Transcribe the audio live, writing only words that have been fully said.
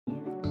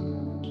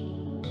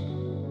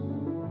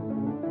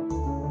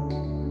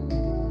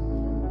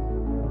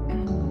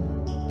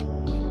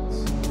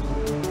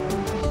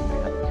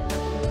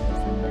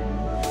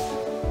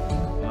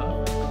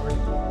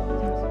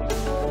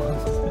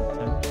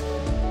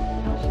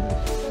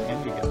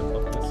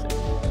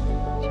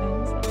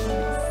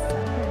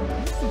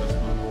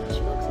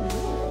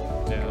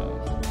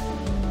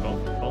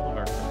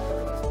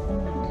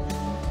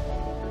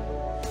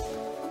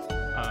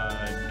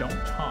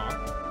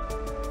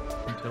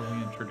until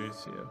we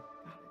introduce you.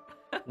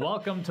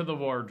 Welcome to the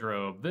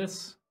wardrobe.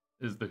 This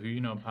is the Who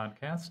You Know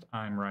podcast.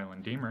 I'm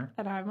Rylan Deemer.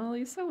 And I'm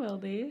Elisa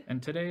Wilde.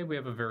 And today we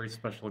have a very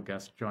special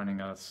guest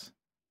joining us.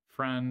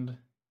 Friend,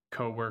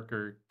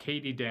 co-worker,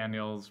 Katie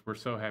Daniels. We're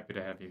so happy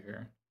to have you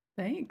here.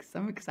 Thanks.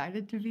 I'm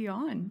excited to be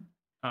on.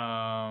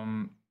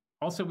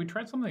 Also, we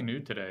tried something new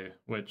today,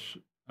 which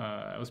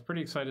I was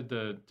pretty excited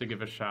to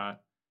give a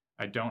shot.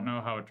 I don't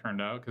know how it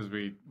turned out because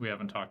we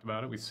haven't talked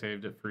about it. We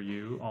saved it for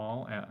you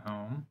all at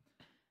home.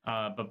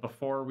 But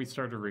before we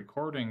started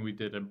recording, we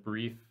did a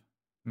brief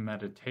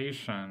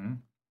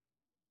meditation.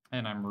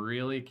 And I'm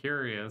really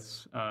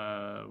curious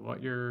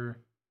what your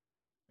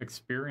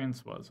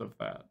experience was of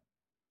that.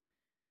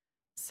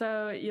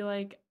 So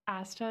you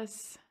asked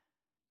us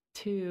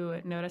to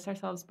notice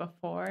ourselves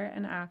before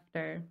and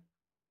after.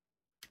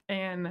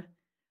 And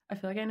I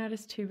feel like I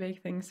noticed two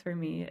big things for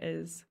me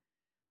is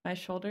my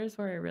shoulders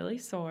were really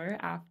sore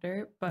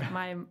after, but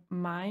my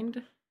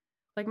mind,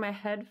 my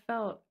head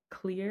felt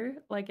clear,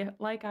 like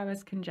I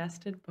was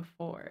congested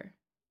before,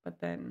 but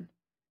then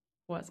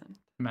wasn't.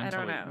 I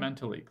don't know.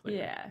 Mentally clear.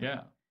 Yeah.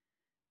 Yeah.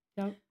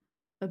 Yep.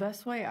 The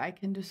best way I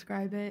can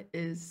describe it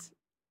is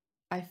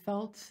I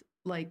felt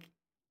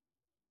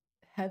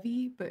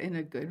heavy, but in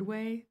a good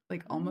way,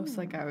 almost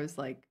like I was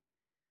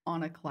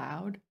on a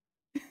cloud.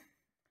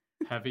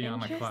 Heavy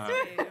on a cloud.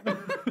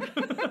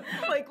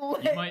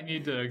 Lit. You might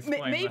need to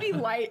explain maybe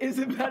that. Light is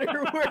a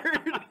better word.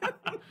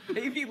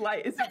 Maybe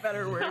light is a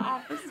better word.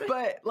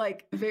 But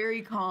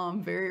very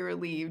calm, very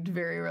relieved,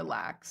 very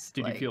relaxed.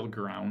 Did you feel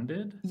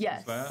grounded?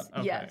 Yes. Is that?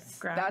 Okay. Yes.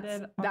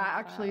 Grounded That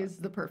actually is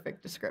the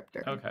perfect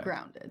descriptor. Okay.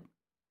 Grounded.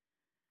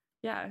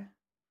 Yeah.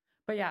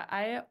 But yeah,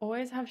 I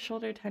always have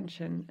shoulder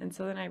tension. And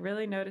so then I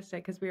really noticed it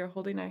because we were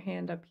holding our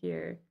hand up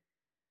here.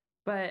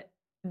 But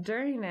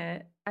during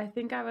it, I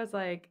think I was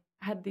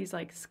had these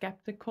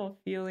skeptical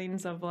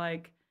feelings of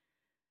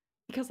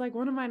because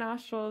one of my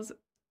nostrils,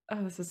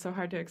 oh, this is so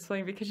hard to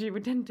explain because you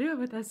didn't do it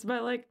with us,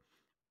 but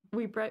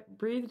we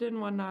breathed in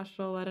one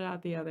nostril, let it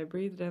out the other,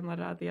 breathed in, let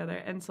it out the other.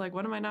 And so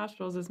one of my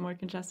nostrils is more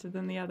congested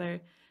than the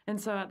other.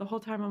 And so the whole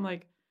time I'm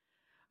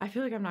I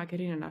feel like I'm not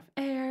getting enough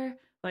air.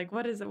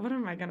 What is it? What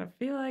am I going to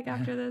feel like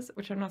after this?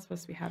 Which I'm not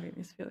supposed to be having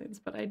these feelings,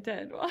 but I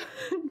did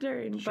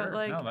during. Sure,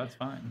 but no, that's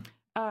fine.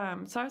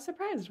 So I was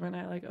surprised when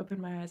I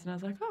opened my eyes and I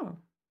was oh,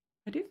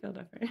 I do feel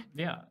different.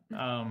 Yeah.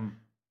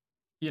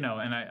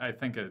 And I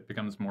think it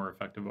becomes more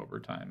effective over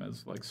time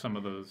as some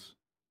of those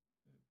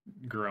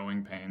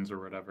growing pains or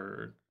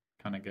whatever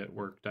kind of get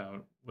worked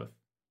out with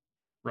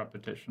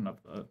repetition of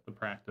the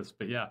practice.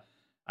 But yeah,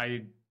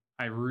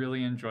 I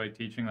really enjoy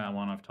teaching that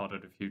one. I've taught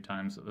it a few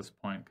times at this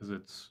point because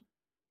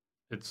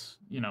it's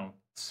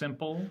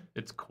simple,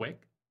 it's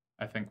quick.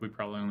 I think we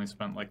probably only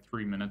spent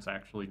 3 minutes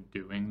actually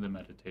doing the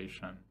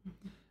meditation.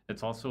 Mm-hmm.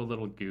 It's also a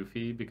little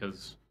goofy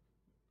because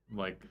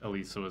like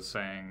Elisa was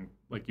saying,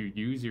 you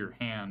use your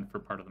hand for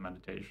part of the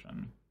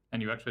meditation and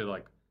you actually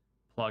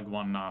plug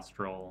one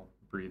nostril,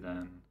 breathe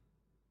in,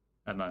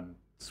 and then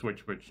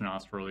switch which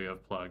nostril you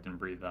have plugged and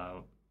breathe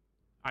out.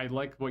 I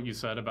like what you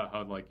said about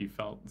how you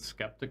felt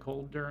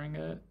skeptical during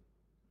it,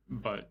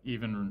 but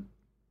even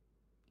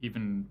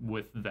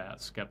with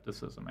that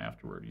skepticism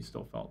afterward, you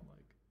still felt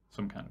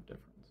some kind of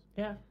difference.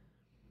 Yeah.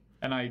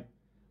 And I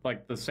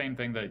the same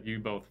thing that you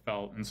both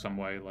felt in some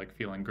way,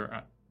 feeling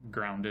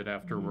grounded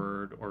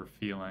afterward, mm-hmm. or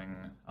feeling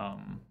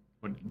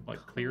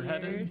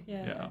clear-headed.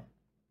 Yeah.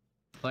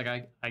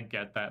 I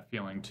get that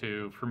feeling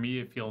too. For me,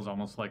 it feels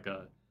almost like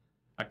a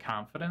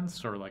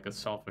confidence or a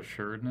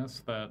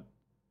self-assuredness that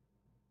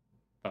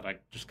I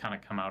just kind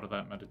of come out of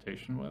that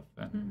meditation with,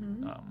 and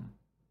mm-hmm.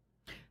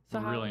 So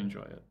really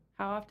enjoy it.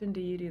 How often do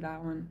you do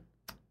that one?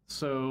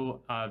 So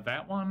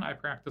that one I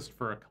practiced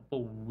for a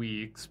couple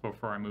weeks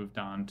before I moved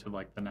on to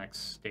the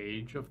next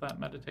stage of that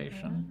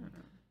meditation.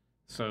 Mm.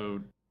 So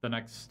the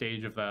next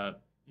stage of that,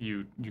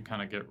 you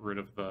kind of get rid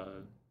of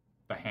the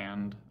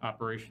hand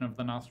operation of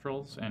the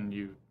nostrils and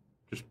you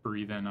just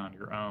breathe in on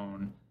your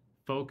own,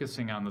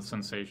 focusing on the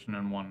sensation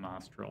in one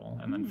nostril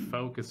and then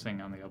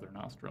focusing on the other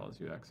nostril as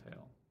you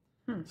exhale.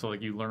 So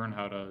you learn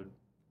how to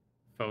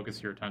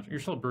focus your attention. You're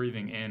still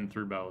breathing in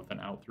through both and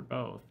out through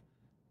both,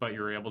 but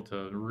you're able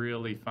to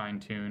really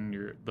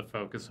fine-tune the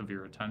focus of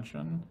your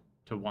attention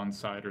to one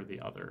side or the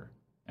other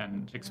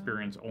and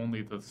experience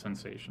only the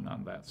sensation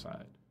on that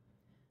side.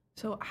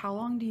 So how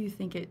long do you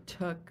think it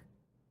took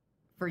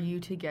for you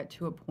to get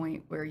to a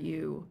point where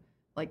you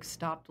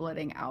stopped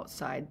letting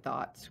outside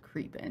thoughts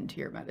creep into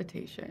your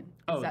meditation?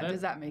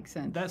 Does that make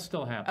sense? That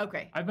still happens.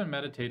 Okay. I've been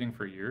meditating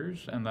for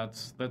years, and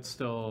that's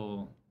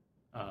still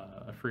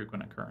a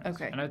frequent occurrence.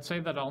 Okay. And I'd say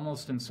that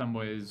almost in some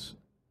ways,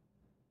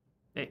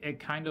 it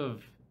kind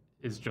of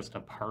is just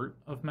a part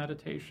of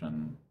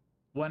meditation.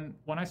 When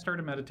I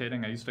started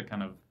meditating, I used to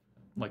kind of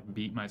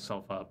beat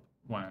myself up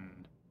when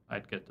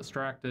I'd get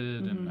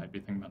distracted, mm-hmm. and I'd be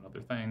thinking about other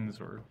things,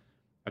 or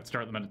I'd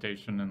start the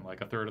meditation and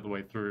a third of the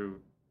way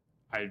through,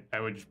 I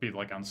would just be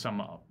on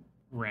some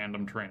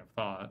random train of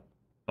thought.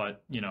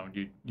 But,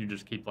 you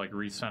just keep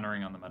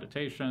recentering on the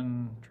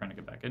meditation, trying to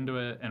get back into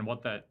it. And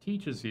what that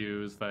teaches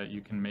you is that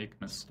you can make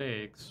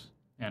mistakes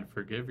and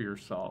forgive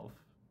yourself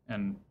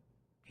and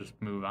just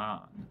move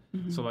on.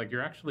 Mm-hmm. So like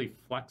you're actually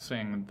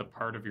flexing the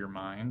part of your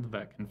mind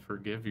that can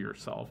forgive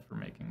yourself for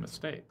making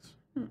mistakes.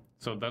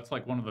 So that's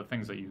like one of the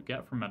things that you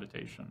get from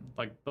meditation.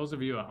 Like those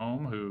of you at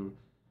home who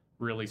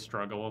really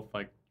struggle with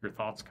like your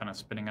thoughts kind of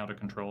spinning out of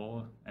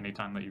control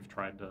anytime that you've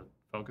tried to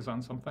focus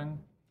on something,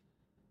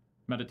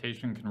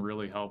 meditation can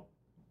really help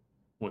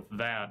with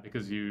that,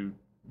 because you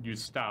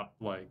stop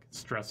like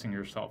stressing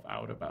yourself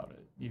out about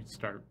it. You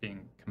start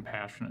being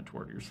compassionate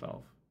toward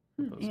yourself.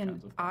 Those And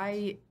kinds of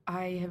I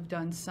have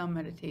done some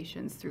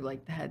meditations through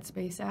like the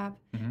Headspace app,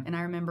 and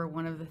I remember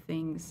one of the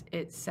things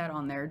it said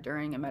on there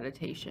during a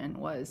meditation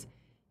was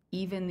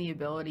even the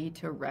ability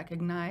to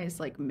recognize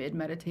like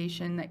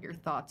mid-meditation that your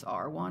thoughts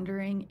are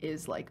wandering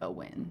is like a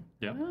win.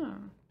 Yeah.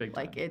 Big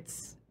Like time.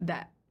 it's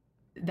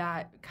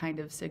that kind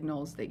of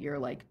signals that you're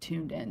like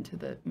tuned into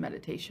the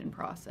meditation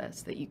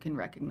process, that you can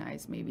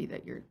recognize maybe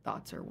that your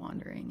thoughts are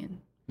wandering. And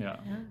Yeah.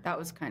 that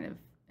was kind of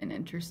an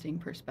interesting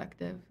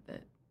perspective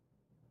that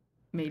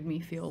made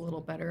me feel a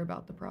little better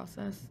about the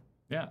process.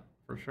 Yeah,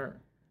 for sure.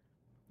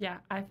 Yeah,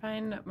 I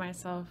find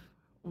myself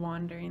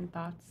wandering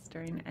thoughts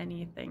during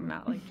anything,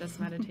 not like just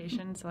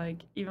meditation. So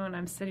like even when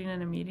I'm sitting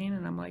in a meeting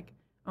and I'm like,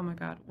 oh my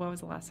God, what was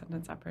the last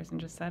sentence that person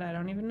just said? I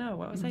don't even know.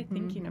 What was I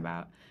thinking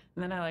about?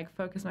 And then I like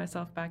focus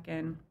myself back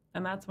in.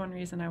 And that's one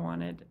reason I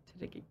wanted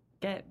to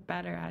get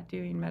better at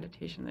doing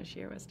meditation this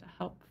year, was to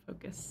help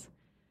focus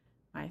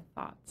my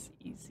thoughts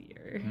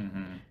easier.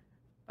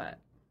 But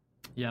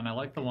Yeah, and I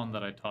like the one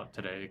that I taught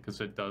today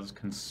because it does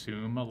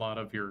consume a lot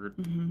of your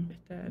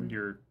it did.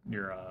 your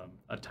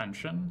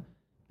attention,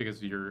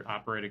 because you're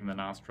operating the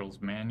nostrils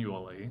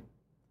manually,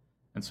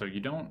 and so you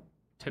don't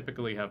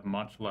typically have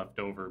much left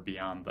over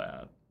beyond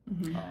that.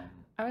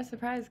 I was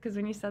surprised because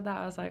when you said that,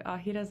 I was like, oh,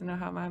 he doesn't know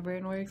how my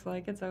brain works.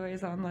 Like it's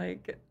always on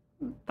like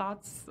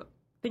thoughts,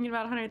 thinking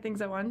about 100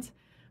 things at once.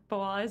 But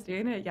while I was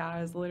doing it, yeah,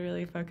 I was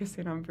literally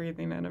focusing on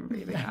breathing in and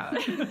breathing out.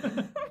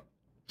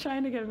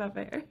 Trying to get enough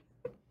air.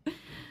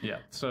 Yeah,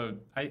 so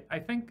I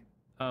think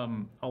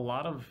a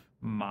lot of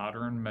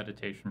modern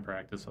meditation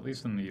practice, at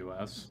least in the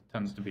US,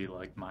 tends to be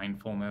like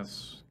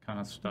mindfulness kind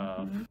of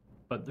stuff.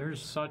 But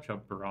there's such a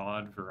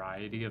broad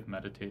variety of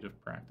meditative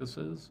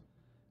practices,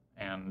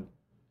 and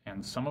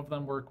some of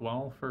them work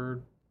well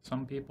for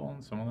some people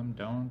and some of them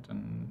don't,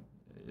 and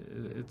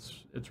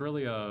it's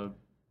really a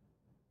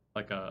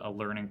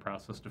learning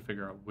process to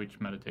figure out which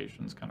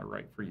meditation's kind of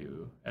right for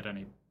you at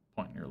any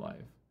point in your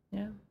life.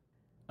 Yeah.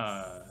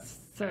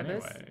 So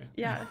anyway.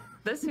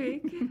 this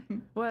week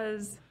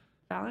was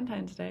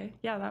Valentine's Day.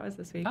 Yeah, that was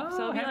this week. Oh,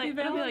 so happy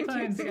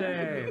Valentine's Day.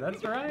 Day.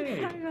 That's right.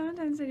 Happy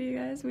Valentine's Day to you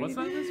guys. What's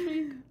that this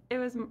week? It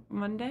was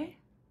Monday.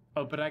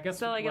 Oh, but I guess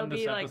So, like, when it'll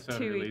this be, like, episode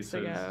 2 weeks releases,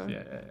 ago.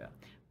 Yeah.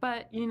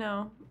 But, you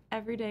know,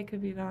 every day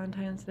could be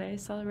Valentine's Day.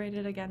 Celebrate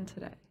it again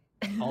today.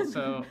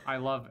 Also, I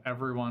love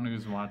everyone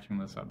who's watching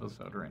this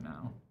episode right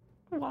now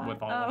Why?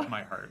 with all of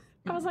my heart.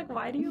 I was like,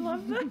 why do you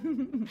love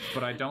them?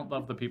 But I don't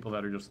love the people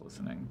that are just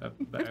listening.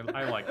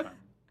 I like them.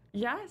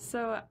 Yeah,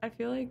 so I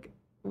feel like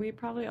we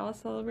probably all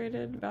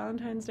celebrated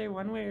Valentine's Day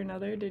one way or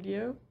another. Did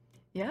you?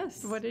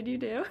 Yes. What did you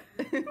do?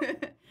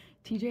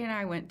 TJ and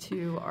I went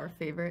to our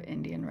favorite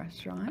Indian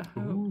restaurant.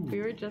 We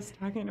were just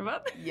talking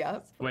about this.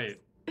 Yep. Wait,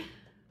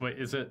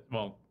 is it?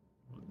 Well,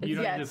 you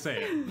don't need to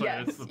say it, but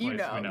yes, it's the place you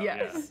know. we know.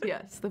 Yes,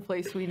 yes, the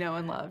place we know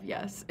and love.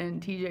 Yes,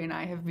 and TJ and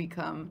I have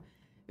become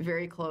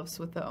very close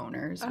with the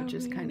owners, which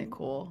is kind of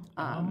cool.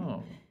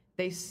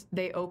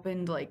 They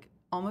opened like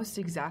almost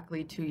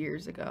exactly 2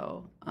 years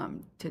ago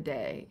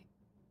today.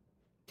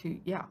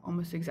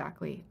 Almost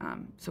exactly.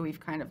 So we've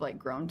kind of like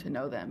grown to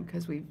know them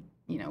because we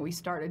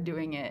started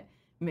doing it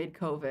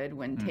mid-COVID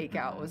when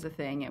takeout was a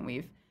thing, and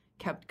we've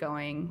kept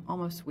going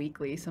almost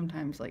weekly,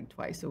 sometimes like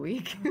twice a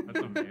week. That's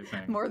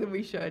amazing. More than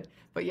we should.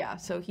 But yeah,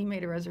 so he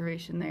made a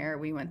reservation there.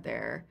 We went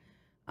there.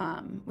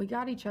 We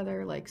got each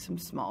other like some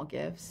small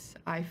gifts.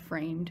 I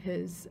framed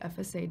his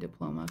FSA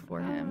diploma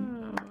for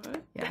him. Oh.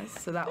 Yes,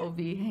 so that will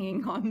be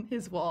hanging on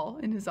his wall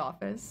in his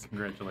office.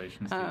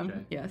 Congratulations,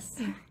 TJ.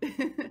 Yes.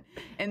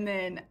 And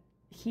then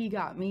he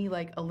got me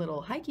like a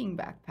little hiking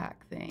backpack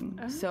thing.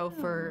 So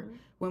for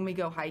when we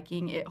go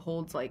hiking, it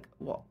holds like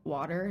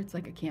water. It's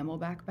like a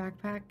Camelback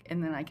backpack,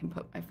 and then I can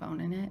put my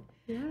phone in it.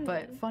 Yeah.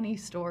 But funny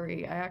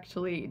story, I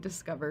actually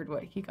discovered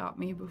what he got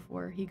me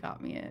before he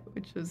got me it,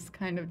 which was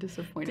kind of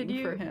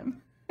disappointing for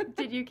him.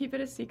 Did you keep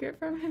it a secret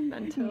from him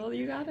until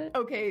you got it?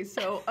 Okay,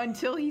 so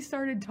until he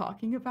started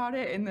talking about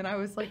it, and then I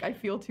was like, I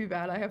feel too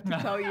bad, I have to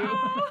tell you.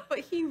 But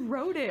he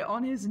wrote it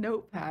on his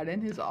notepad in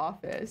his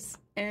office.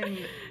 And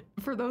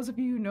for those of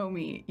you who know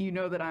me, you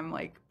know that I'm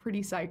like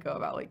pretty psycho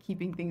about like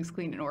keeping things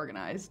clean and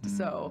organized.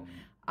 So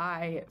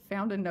I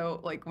found a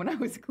note like when I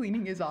was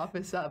cleaning his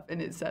office up,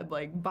 and it said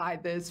like, buy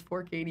this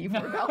for Katie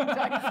for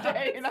Valentine's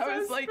Day. And I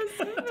was like,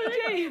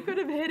 TJ, you could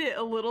have hit it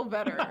a little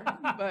better.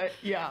 But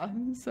yeah,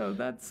 so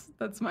that's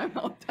my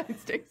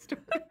Valentine's Day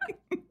story.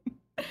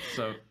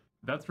 So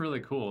that's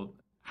really cool.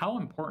 How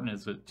important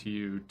is it to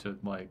you to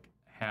like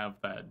have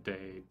that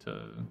day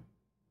to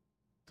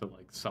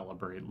like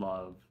celebrate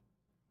love?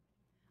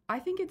 I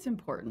think it's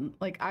important.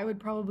 Like, I would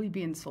probably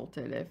be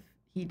insulted if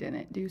he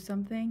didn't do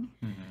something.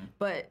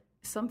 But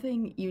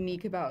something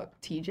unique about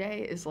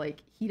TJ is,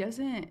 like, he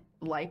doesn't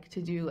like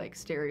to do, like,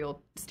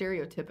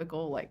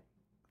 stereotypical, like,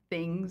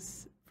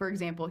 things. For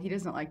example, he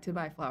doesn't like to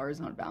buy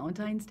flowers on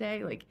Valentine's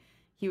Day. Like,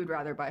 he would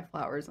rather buy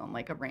flowers on,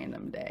 like, a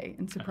random day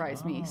and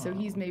surprise me. So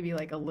he's maybe,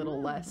 like, a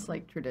little less,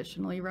 like,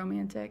 traditionally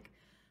romantic.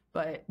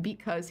 But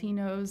because he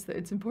knows that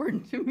it's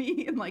important to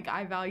me and, like,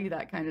 I value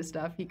that kind of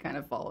stuff, he kind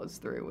of follows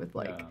through with,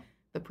 like,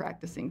 the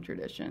practicing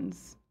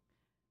traditions.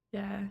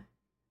 Yeah.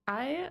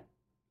 I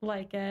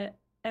like it.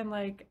 And,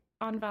 like,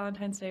 on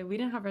Valentine's Day, we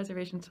didn't have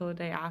reservations till the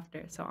day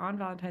after. So on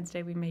Valentine's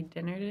Day, we made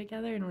dinner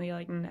together, and we,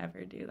 like,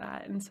 never do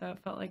that. And so it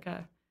felt like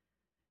a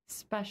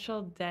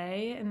special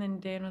day. And then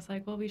Dan was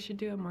like, well, we should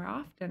do it more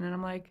often. And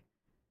I'm like,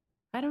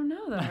 I don't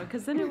know, though,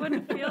 because then it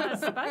wouldn't feel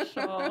as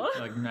special.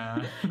 Like,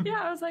 nah.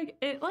 Yeah, I was like,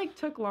 it, like,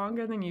 took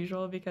longer than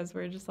usual because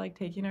we're just, like,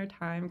 taking our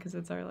time because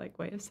it's our, like,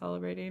 way of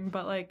celebrating.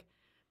 But, like,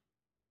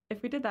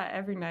 if we did that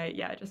every night,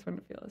 yeah, it just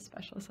wouldn't feel as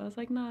special. So I was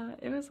like, nah,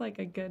 it was, like,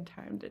 a good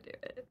time to do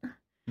it.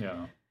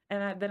 Yeah.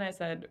 And then I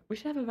said, we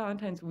should have a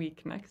Valentine's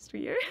week next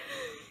year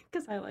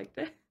because I liked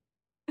it.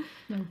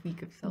 A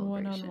week of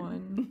celebration.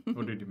 One-on-one.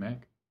 What did you make?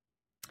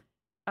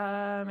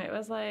 It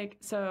was like,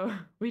 so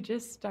we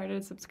just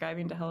started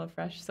subscribing to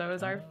HelloFresh. So it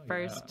was our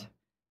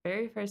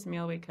very first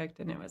meal we cooked,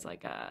 and it was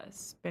like a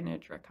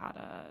spinach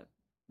ricotta.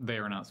 They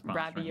are not sponsoring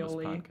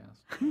ravioli.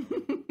 this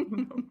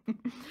podcast.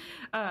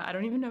 I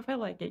don't even know if I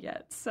like it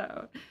yet.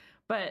 So,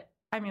 but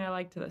I mean, I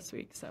liked it this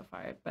week so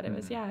far. But it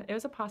was, it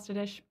was a pasta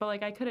dish. But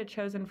like, I could have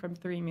chosen from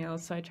 3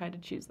 meals, so I tried to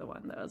choose the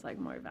one that was like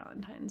more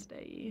Valentine's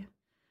Day-y.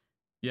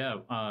 Yeah,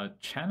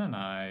 Chen and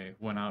I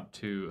went out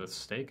to a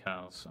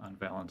steakhouse on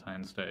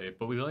Valentine's Day,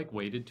 but we like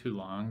waited too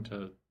long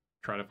to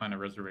try to find a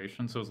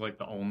reservation. So it was like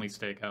the only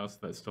steakhouse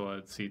that still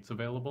had seats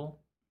available.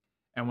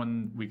 And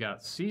when we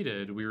got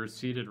seated, we were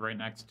seated right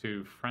next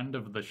to friend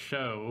of the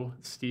show,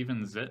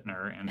 Steven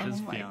Zittner, and his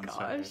fiance.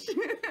 Gosh.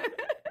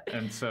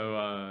 And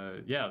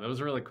so, yeah, that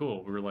was really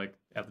cool. We were like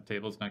at the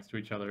tables next to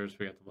each other, so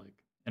we got to like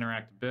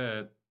interact a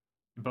bit.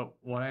 But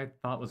what I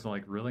thought was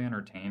like really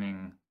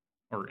entertaining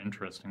or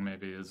interesting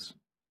maybe is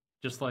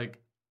just like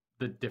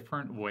the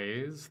different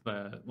ways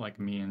that like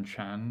me and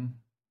Chen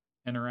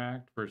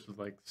interact versus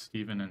like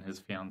Steven and his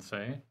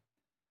fiance.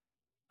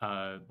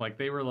 Like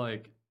they were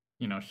like,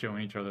 you know,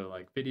 showing each other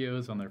like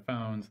videos on their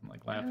phones and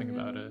like laughing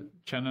about it.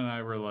 Chen and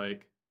I were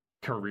like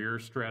career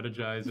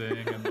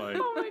strategizing and like,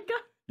 oh my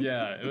God.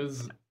 Yeah,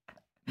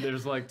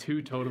 there's like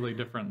 2 totally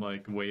different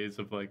like ways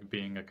of like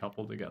being a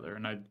couple together.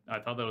 And I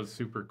thought that was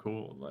super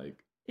cool.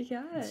 Like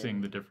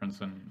seeing the difference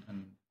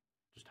in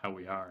just how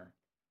we are.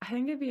 I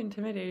think it'd be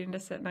intimidating to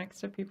sit next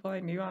to people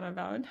I knew on a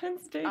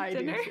Valentine's Day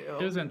dinner. I do too.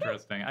 It was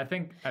interesting. I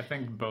think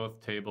both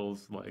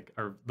tables like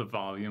the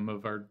volume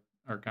of our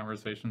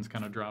conversations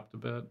kind of dropped a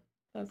bit.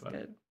 That's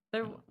good.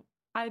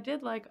 I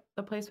did like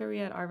the place where we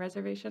had our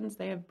reservations.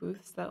 They have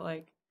booths that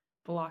like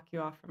block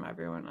you off from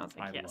everyone. I was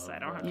like, yes, I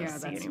don't have to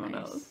see anyone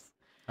else.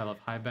 I love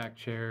high back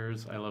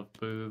chairs. I love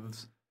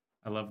booths.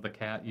 I love the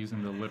cat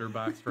using the litter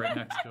box right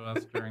next to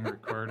us during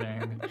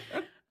recording.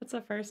 That's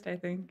a first, I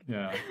think.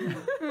 Yeah.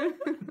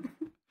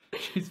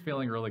 She's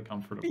feeling really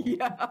comfortable.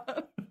 Yeah.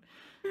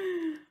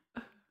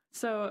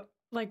 So,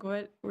 like,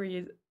 what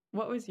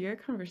was your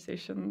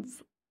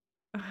conversations?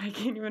 I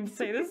can't even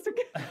say this.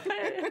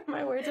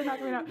 My words are not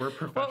coming out. We're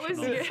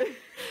professionals.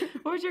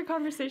 What was your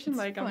conversation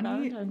like on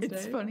Valentine's Day?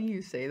 It's funny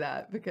you say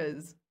that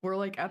because we're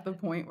like at the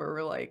point where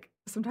we're like,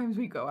 sometimes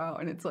we go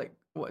out and it's like,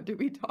 what do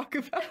we talk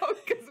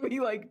about? Because we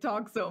like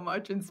talk so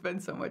much and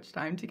spend so much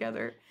time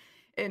together.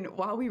 And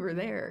while we were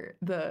there,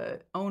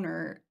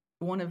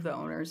 one of the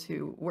owners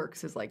who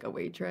works as like a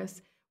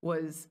waitress,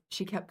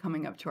 she kept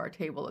coming up to our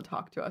table to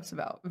talk to us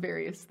about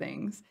various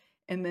things.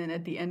 And then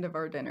at the end of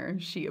our dinner,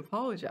 she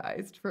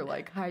apologized for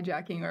like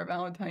hijacking our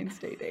Valentine's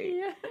Day date.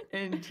 Yeah.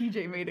 And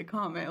TJ made a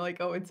comment like,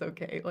 oh, it's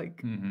okay.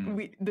 Like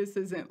this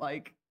isn't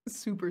like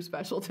super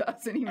special to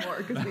us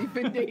anymore because we've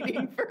been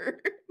dating for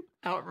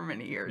however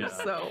many years.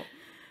 Yeah. So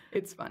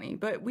it's funny.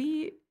 But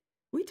we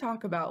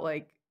talk about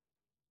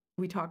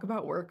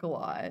work a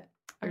lot.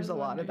 There's a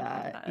lot of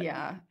that.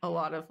 Yeah. A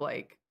lot of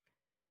like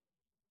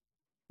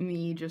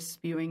me just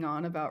spewing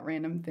on about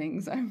random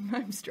things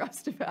I'm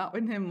stressed about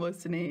and him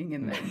listening.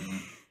 And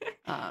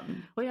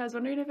then, well, yeah, I was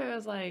wondering if it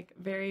was like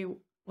very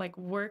like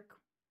work,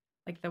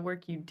 like the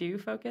work you do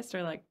focused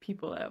or like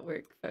people at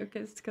work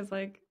focused. Cause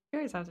like you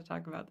always have to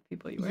talk about the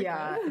people you work with.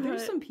 Yeah.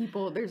 There's some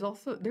people, there's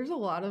a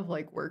lot of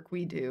like work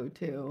we do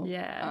too.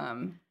 Yeah.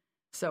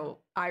 So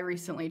I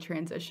recently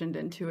transitioned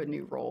into a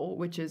new role,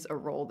 which is a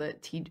role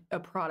that a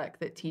product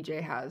that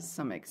TJ has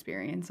some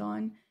experience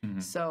on. Mm-hmm.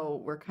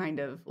 So we're kind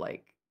of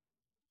like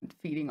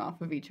feeding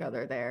off of each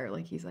other there.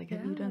 Like he's like,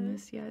 have you done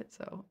this yet?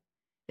 So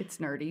it's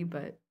nerdy,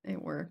 but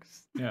it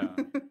works. Yeah.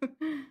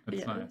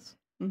 It's nice.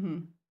 Mm-hmm.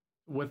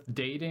 With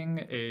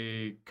dating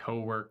a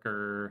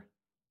coworker,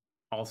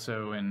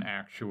 also an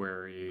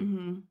actuary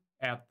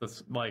at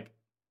this, like,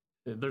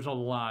 there's a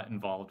lot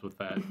involved with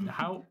that.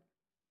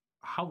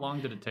 How long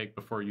did it take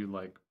before you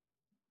like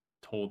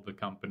told the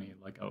company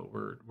like, oh,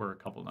 we're a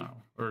couple now,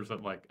 or is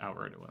it like out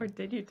right away? Or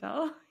did you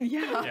tell?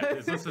 Yeah.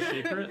 Is this a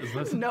secret? Is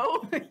this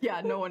No?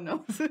 Yeah, no one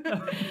knows.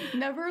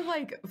 Never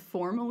like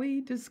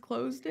formally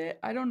disclosed it.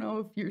 I don't know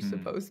if you're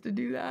supposed to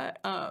do that.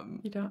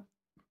 You don't.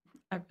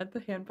 I read the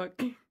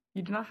handbook.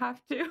 You do not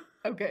have to.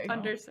 Okay.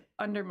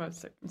 Under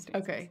most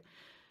circumstances. Okay.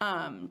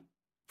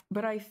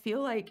 But I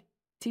feel like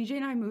TJ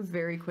and I moved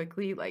very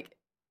quickly. Like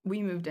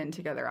we moved in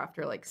together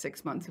after like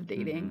 6 months of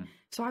dating.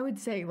 So I would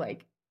say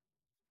like,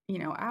 you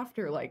know,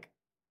 after like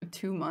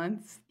 2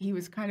 months, he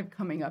was kind of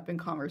coming up in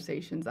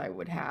conversations I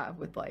would have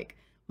with like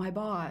my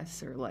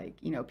boss or like,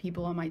 you know,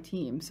 people on my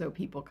team. So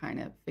people kind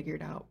of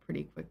figured out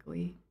pretty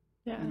quickly.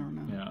 Yeah. I don't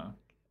know. Yeah.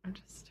 I'm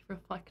just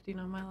reflecting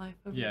on my life.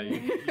 Yeah,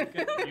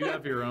 you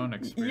have your own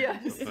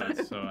experience Yes. with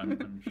this, so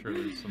I'm sure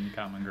there's some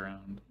common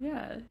ground.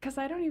 Yeah, because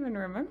I don't even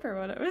remember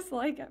what it was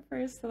like at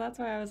first, so that's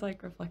why I was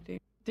like reflecting.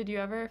 Did you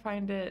ever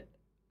find it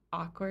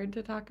awkward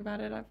to talk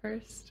about it at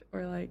first,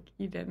 or like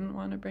you didn't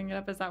want to bring it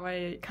up? Is that why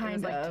it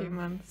was like 2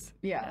 months?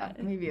 Yeah,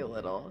 maybe a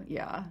little.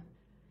 Yeah.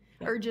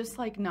 Or just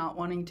like not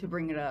wanting to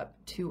bring it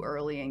up too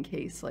early in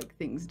case like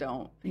things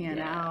don't pan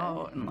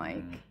out, and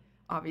like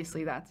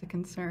obviously that's a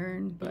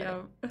concern,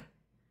 but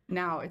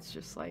now it's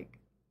just like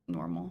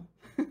normal.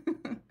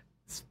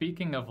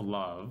 Speaking of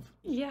love,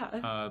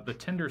 the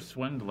Tinder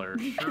Swindler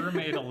sure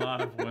made a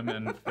lot of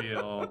women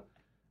feel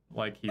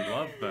like he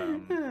loved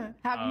them.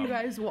 Have you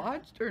guys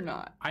watched or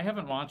not? I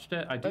haven't watched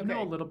it. I do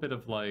know a little bit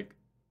of like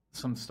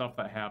some stuff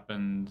that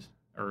happened,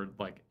 or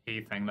like a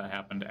thing that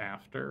happened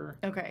after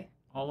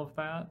all of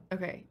that.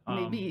 Okay.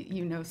 Maybe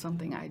you know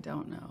something I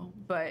don't know,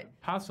 but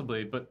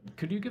possibly. But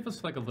could you give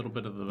us like a little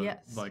bit of the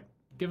like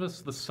give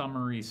us the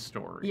summary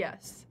story?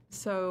 Yes.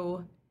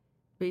 So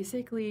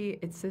basically,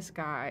 it's this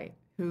guy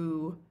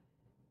who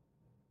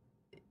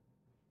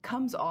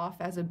comes off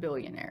as a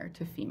billionaire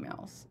to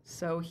females.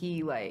 So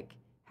he like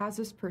has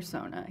this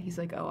persona. He's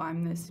like, oh,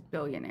 I'm this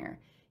billionaire.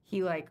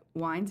 He like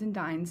wines and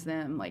dines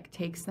them, like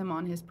takes them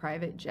on his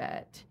private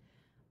jet,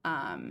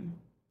 and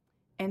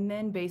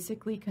then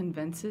basically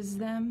convinces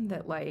them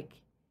that like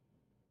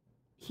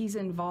he's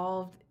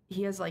involved.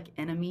 He has like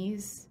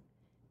enemies,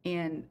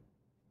 and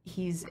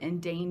he's in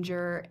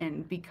danger,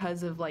 and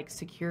because of like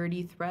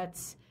security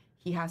threats,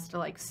 he has to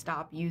like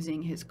stop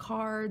using his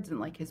cards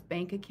and like his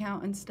bank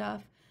account and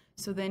stuff.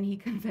 So then he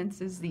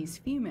convinces these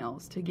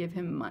females to give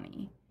him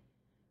money.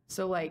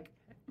 So like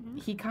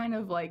he kind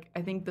of like,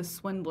 I think the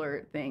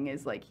swindler thing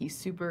is like he's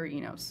super,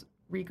 you know,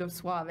 Rico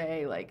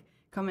Suave, like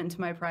come into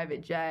my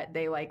private jet,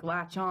 they like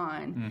latch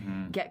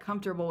on, get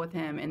comfortable with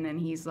him, and then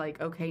he's like,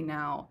 okay,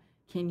 now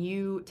can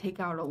you take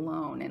out a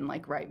loan and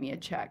like write me a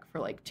check for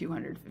like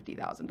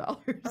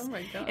 $250,000? Oh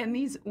my God. And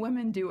these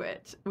women do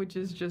it, which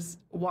is just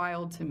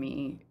wild to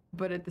me.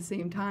 But at the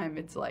same time,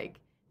 it's like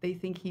they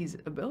think he's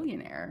a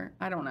billionaire.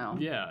 I don't know.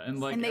 Yeah, and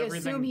like they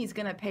assume he's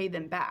gonna pay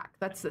them back.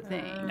 That's the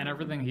thing. And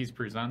everything he's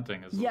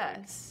presenting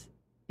is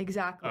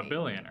exactly a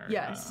billionaire.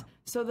 Yes.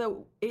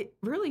 So it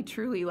really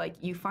truly like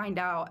you find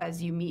out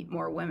as you meet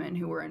more women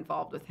who were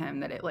involved with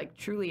him that it like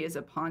truly is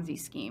a Ponzi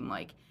scheme.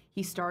 Like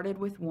he started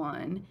with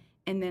one.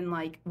 And then,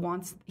 like,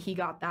 once he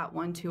got that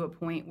one to a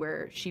point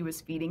where she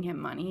was feeding him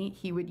money,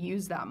 he would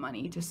use that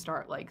money to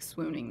start, like,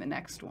 swooning the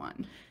next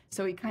one.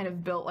 So he kind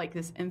of built, like,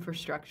 this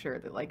infrastructure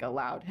that, like,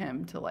 allowed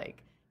him to,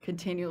 like,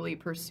 continually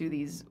pursue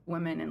these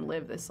women and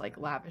live this, like,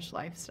 lavish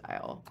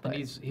lifestyle. But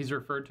and he's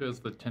referred to as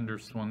the Tinder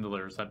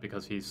Swindler. Is that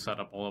because he set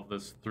up all of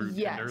this through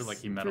Tinder? Like,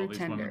 he met all these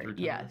women through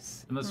Tinder?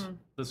 Yes. And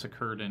this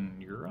occurred in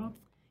Europe?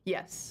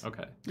 Yes.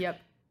 Okay.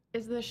 Yep.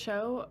 Is the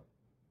show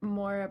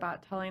more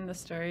about telling the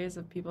stories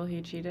of people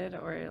he cheated,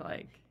 or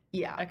like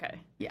okay,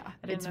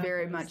 it's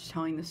very much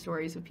telling the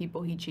stories of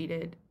people he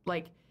cheated.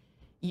 Like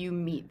you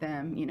meet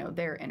them, you know,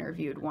 they're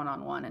interviewed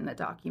one-on-one in the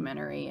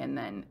documentary, and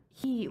then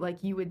he,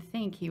 like, you would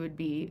think he would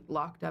be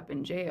locked up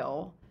in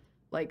jail,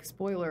 like,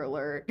 spoiler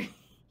alert,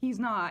 he's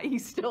not.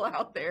 He's still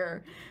out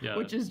there,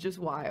 which is just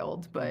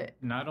wild. But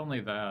not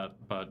only that,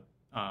 but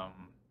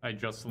I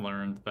just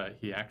learned that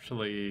he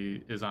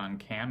actually is on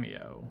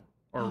Cameo.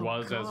 Or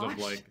was as of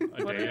like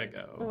a day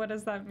ago. What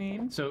does that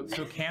mean? So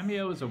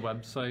Cameo is a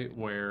website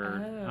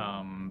where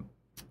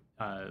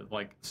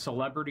like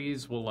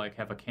celebrities will like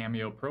have a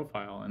Cameo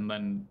profile, and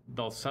then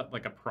they'll set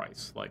like a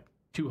price, like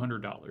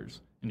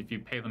 $200. And if you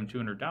pay them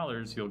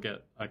 $200, you'll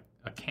get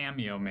a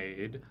Cameo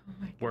made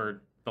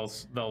where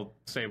they'll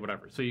say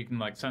whatever. So you can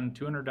like send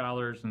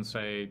 $200 and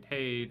say,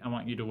 hey, I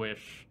want you to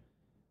wish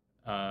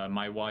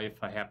my wife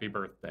a happy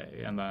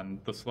birthday, and then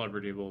the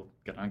celebrity will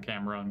get on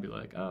camera and be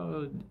like,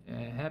 oh,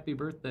 happy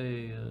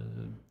birthday,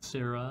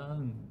 Sarah,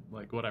 and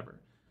like whatever.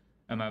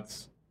 And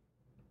that's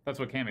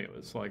what Cameo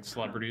is. Like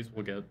celebrities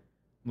will get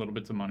little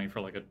bits of money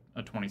for like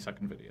a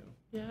 20-second video.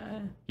 Yeah.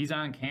 He's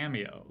on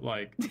Cameo,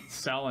 like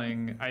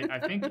selling. I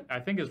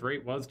think his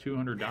rate was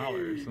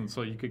 $200, and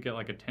so you could get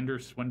like a Tinder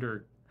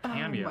Swindler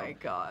Cameo. Oh my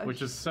gosh.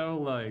 Which is so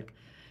like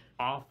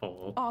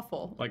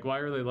awful. Like, why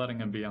are they letting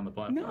him be on the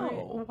platform?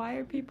 No. Why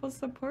are people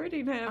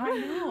supporting him? I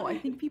know. I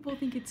think people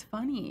think it's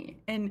funny.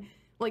 And,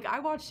 like, I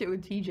watched it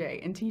with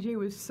TJ, and TJ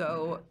was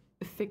so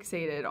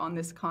fixated on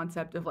this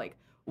concept of like,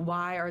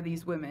 why are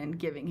these women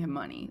giving him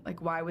money?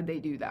 Like, why would they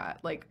do that?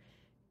 Like,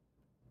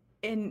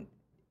 and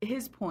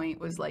his point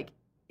was like,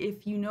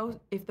 if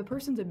the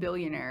person's a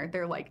billionaire,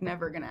 they're like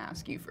never gonna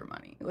ask you for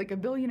money. Like, a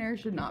billionaire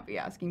should not be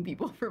asking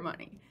people for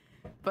money.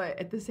 But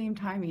at the same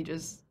time, he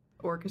just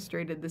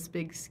orchestrated this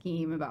big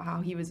scheme about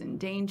how he was in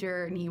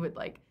danger, and he would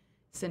like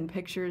send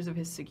pictures of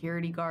his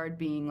security guard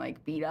being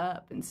like beat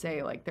up and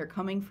say like, they're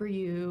coming for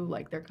you,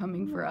 like they're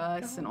coming for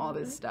us, and all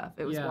this stuff.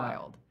 It was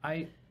wild.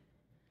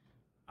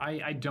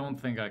 I don't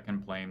think I can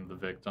blame the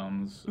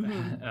victims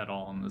at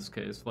all in this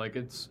case. Like,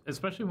 it's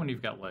especially when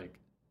you've got like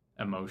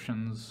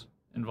emotions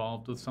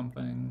involved with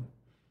something.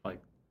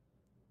 Like,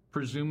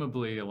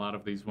 presumably a lot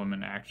of these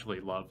women actually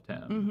loved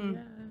him.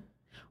 Yeah.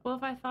 Well,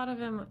 if I thought of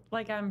him,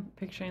 like, I'm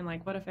picturing,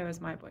 like, what if it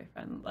was my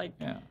boyfriend? Like,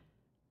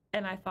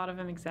 and I thought of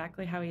him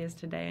exactly how he is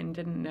today and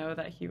didn't know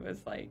that he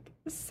was, like,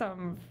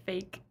 some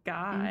fake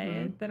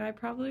guy, then I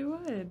probably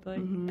would.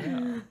 Like,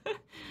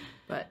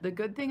 But the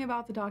good thing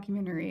about the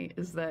documentary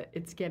is that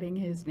it's getting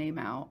his name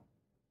out,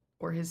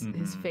 or his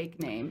fake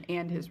name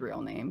and his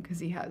real name, because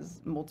he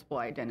has multiple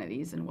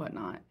identities and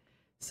whatnot.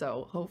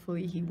 So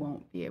hopefully he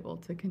won't be able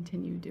to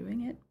continue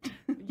doing it.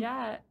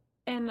 Yeah.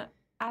 And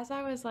as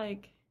I was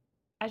like,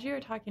 as you were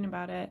talking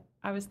about it,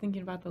 I was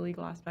thinking about the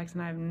legal aspects,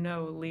 and I have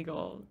no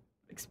legal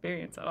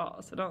experience at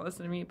all, so don't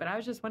listen to me. But I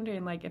was just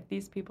wondering, like, if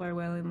these people are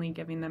willingly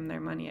giving them their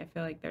money, I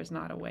feel like there's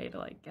not a way to,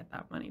 like, get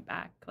that money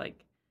back.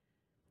 Like,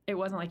 it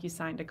wasn't like you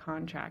signed a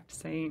contract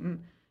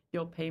saying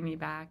you'll pay me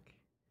back.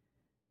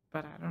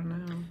 But I don't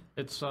know.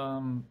 It's,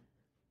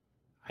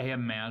 I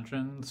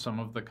imagine some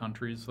of the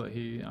countries that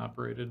he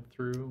operated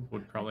through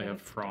would probably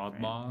have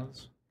fraud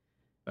laws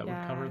that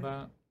would cover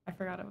that. I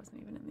forgot it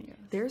wasn't even in the U.S.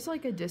 There's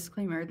like a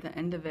disclaimer at the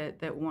end of it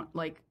that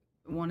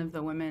one of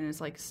the women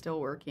is like still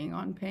working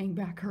on paying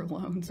back her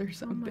loans or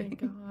something.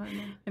 Oh my God.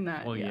 And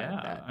that,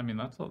 I mean,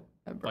 that's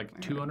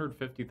like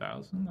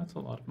 $250,000. That's a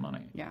lot of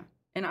money. Yeah.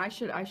 And I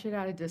should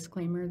add a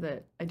disclaimer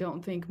that I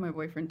don't think my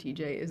boyfriend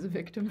TJ is a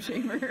victim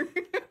shamer.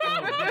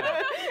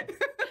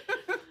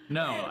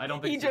 No, I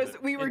don't think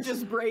we were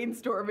just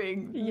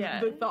brainstorming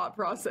the thought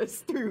process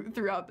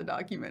throughout the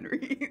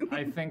documentary.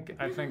 I think,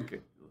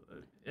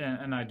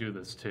 and I do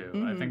this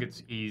too. I think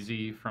it's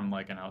easy from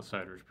like an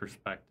outsider's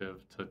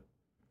perspective to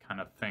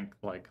kind of think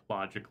like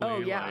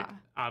logically. Like,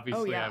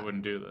 obviously I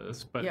wouldn't do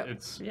this, but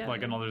it's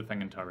like another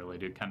thing entirely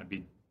to kind of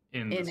be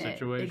in the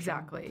situation.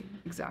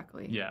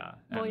 Exactly. Yeah.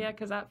 Well, yeah,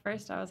 because at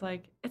first I was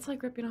like, it's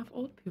like ripping off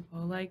old people.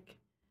 Like,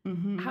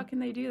 how can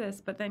they do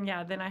this? But then,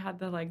 then I had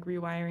the like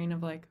rewiring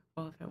of like,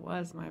 well, if it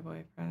was my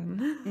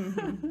boyfriend.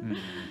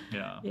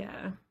 Yeah.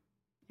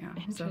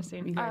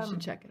 Interesting. So you guys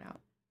should check it out.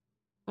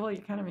 Well,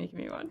 you're kind of making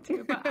me want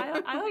to, but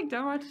I like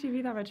don't watch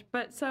TV that much.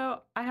 But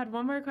so I had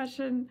one more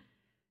question.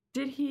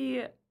 Did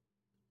he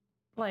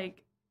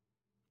like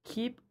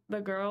keep the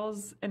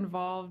girls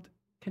involved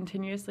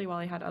continuously while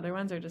he had other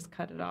ones, or just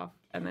cut it off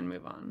and then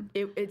move on?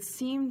 It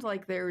seemed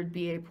like there would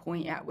be a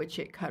point at which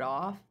it cut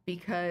off,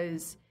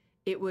 because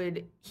he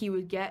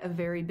would get a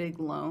very big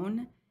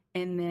loan,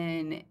 and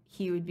then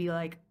he would be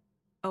like,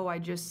 oh,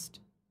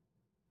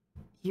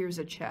 here's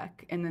a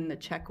check, and then the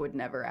check would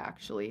never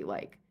actually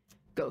like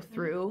go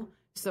through.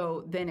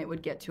 So then it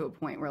would get to a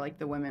point where like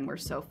the women were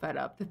so fed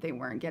up that they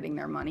weren't getting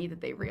their money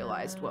that they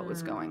realized what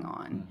was going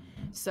on.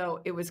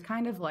 So it was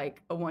kind of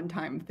like a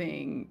one-time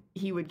thing.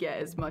 He would get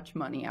as much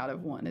money out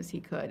of one as he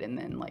could, and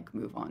then like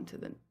move on to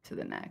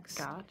the next.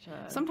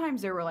 Gotcha.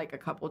 Sometimes there were like a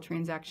couple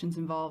transactions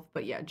involved,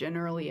 but yeah,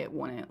 generally it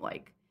wouldn't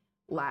like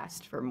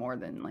last for more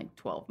than like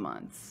 12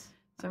 months.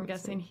 So I'm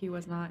guessing he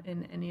was not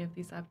in any of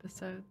these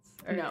episodes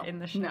or in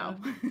the show.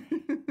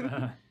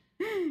 No.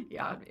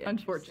 Yeah,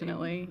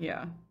 unfortunately,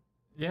 yeah.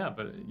 Yeah,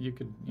 but you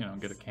could,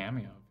 get a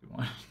cameo if you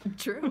want.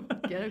 True.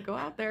 Go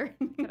out there.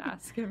 You could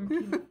ask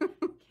him,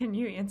 can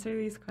you answer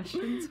these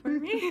questions for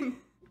me?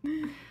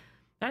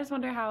 I just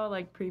wonder how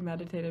like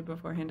premeditated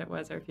beforehand it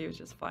was, or if he was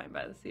just flying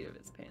by the seat of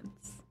his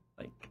pants.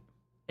 Like,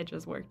 it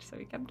just worked, so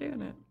he kept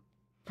doing it.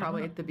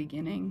 Probably at the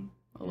beginning,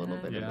 a little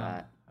bit of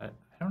that. I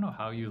don't know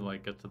how you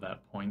like get to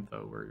that point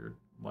though, where you're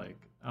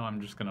like, oh, I'm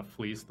just gonna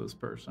fleece this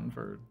person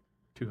for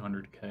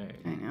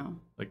 $200K. I know.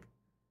 Like,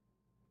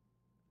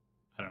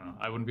 I don't know.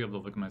 I wouldn't be able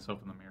to look at myself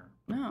in the mirror.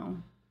 No.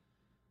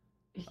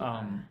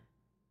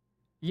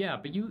 Yeah,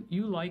 but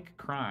you like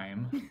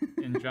crime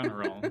in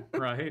general,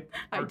 right?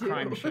 Or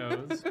crime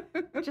shows.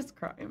 Just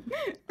crime.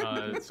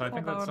 So I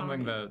think that's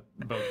something that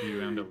both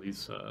you and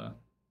Elisa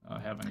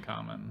have in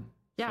common.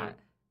 Yeah. So,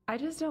 I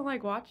just don't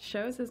like watch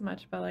shows as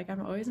much, but like I'm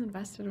always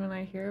invested when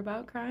I hear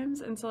about crimes.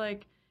 And so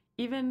like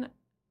even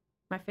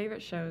my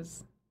favorite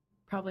shows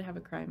probably have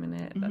a crime in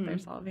it that they're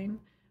solving.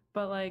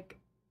 But like,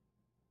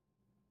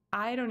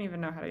 I don't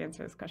even know how to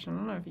answer this question. I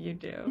don't know if you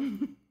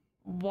do.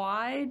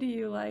 Why do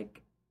you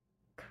like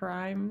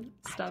crime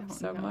stuff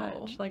so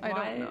much? Like, why?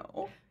 I don't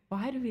know.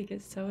 Why do we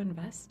get so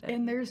invested?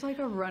 And there's like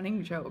a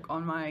running joke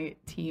on my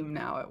team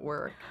now at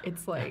work.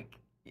 It's like,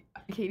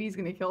 Katie's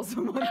gonna kill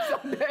someone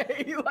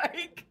someday.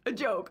 Like a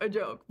joke.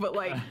 But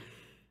like,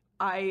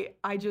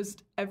 I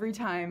just, every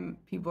time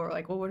people are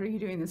like, well, what are you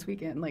doing this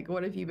weekend? Like,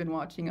 what have you been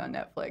watching on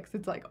Netflix?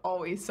 It's like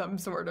always some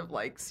sort of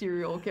like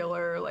serial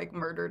killer, like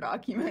murder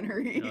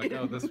documentary. You're like,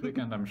 oh, this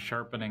weekend I'm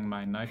sharpening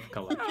my knife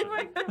collection. Oh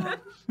my gosh.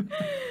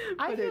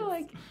 I feel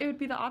like it would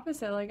be the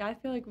opposite. Like, I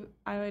feel like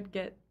I would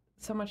get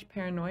so much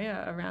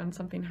paranoia around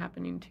something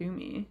happening to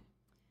me.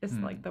 It's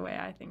like the way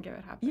I think it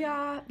would happen.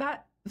 Yeah,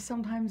 that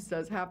sometimes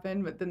does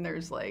happen, but then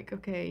there's like,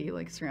 okay, you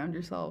like surround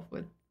yourself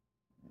with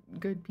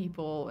good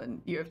people and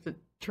you have to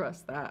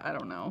trust that. I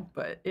don't know,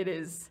 but it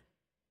is,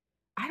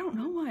 I don't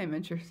know why I'm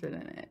interested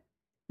in it.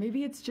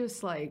 Maybe it's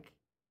just like,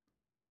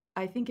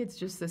 I think it's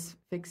just this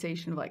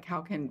fixation of like,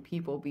 how can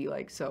people be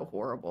like so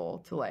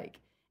horrible to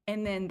like,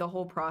 and then the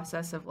whole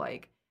process of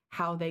like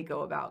how they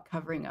go about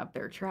covering up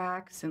their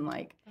tracks and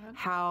like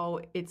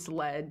how it's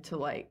led to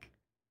like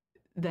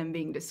them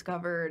being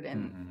discovered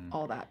and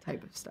all that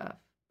type of stuff.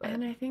 But.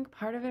 And I think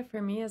part of it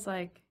for me is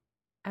like,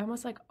 I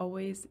almost like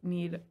always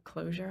need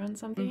closure on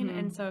something.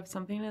 And so if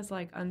something is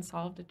like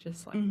unsolved, it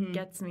just like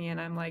gets me. And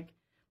I'm like,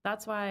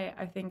 that's why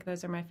I think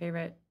those are my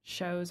favorite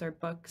shows or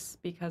books,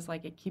 because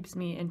like it keeps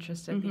me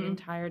interested the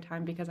entire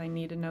time because I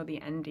need to know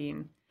the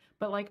ending.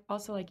 But like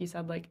also like you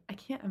said, like I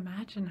can't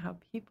imagine how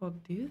people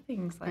do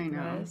things like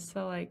this.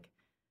 So like,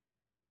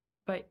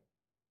 but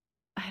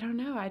I don't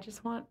know. I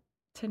just want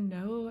to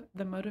know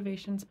the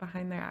motivations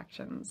behind their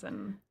actions.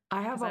 And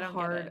I have a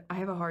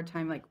hard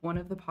time. Like one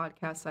of the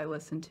podcasts I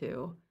listen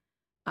to,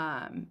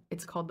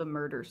 it's called The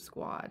Murder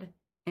Squad,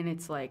 and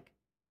it's like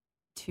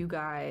two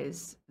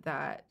guys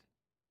that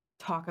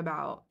talk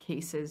about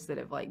cases that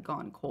have like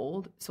gone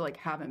cold, so like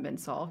haven't been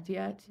solved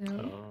yet.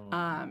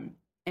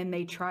 And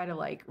they try to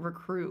like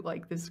recruit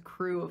like this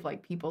crew of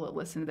like people that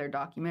listen to their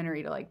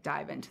documentary to like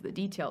dive into the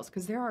details,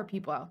 because there are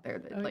people out there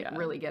that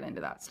really get into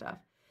that stuff.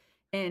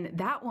 And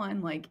that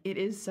one, like, it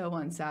is so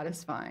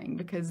unsatisfying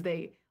because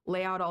they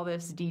lay out all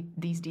these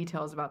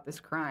details about this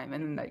crime,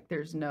 and like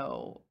there's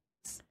no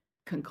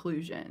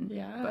conclusion.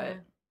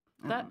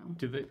 But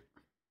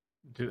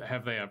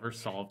have they ever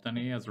solved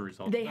any as a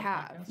result? They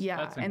have,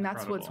 and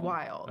that's what's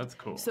wild. That's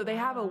cool. So they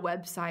have a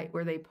website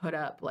where they put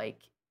up like,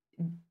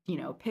 you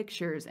know,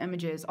 pictures,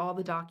 images, all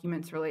the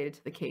documents related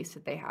to the case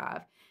that they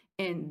have.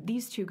 And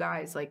these two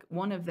guys, like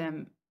one of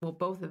them, well,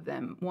 both of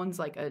them, one's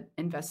like an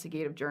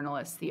investigative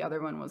journalist, the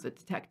other one was a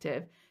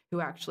detective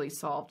who actually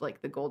solved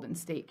like the Golden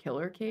State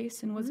Killer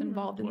case and was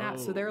involved in that.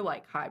 So they're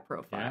like high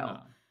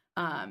profile.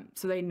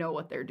 So they know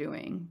what they're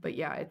doing. But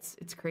yeah,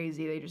 it's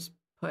crazy. They just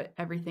put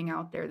everything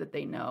out there that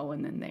they know,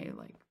 and then they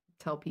like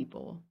tell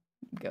people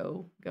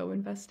go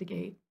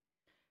investigate.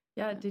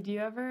 Yeah. Did you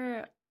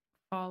ever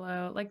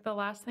follow, like the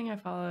last thing I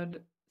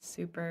followed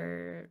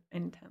super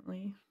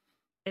intently,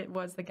 it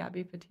was the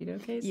Gabby Petito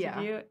case?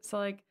 So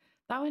like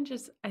that one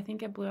just, I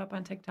think it blew up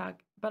on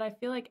TikTok, but I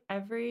feel like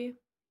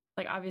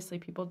obviously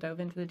people dove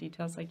into the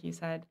details like you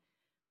said,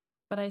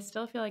 but I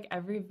still feel like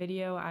every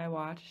video I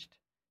watched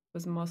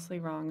was mostly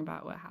wrong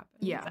about what happened.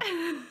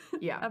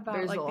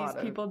 About like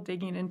these people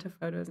digging into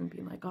photos and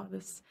being like, oh,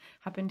 this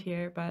happened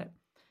here, but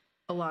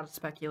a lot of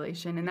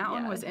speculation. And that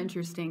one was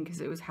interesting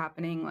because it was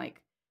happening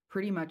like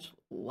pretty much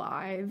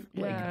live,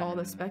 like all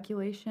the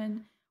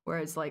speculation.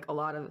 Whereas like a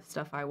lot of the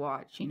stuff I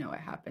watch, you know, it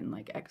happened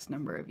like X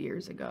number of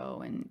years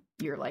ago, and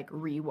you're like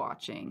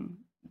rewatching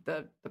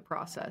the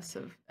process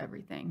of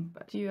everything.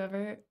 But do you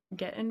ever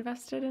get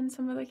invested in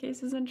some of the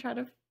cases and try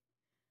to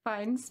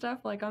find stuff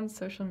like on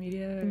social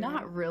media?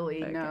 Not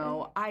really,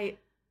 no.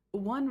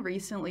 One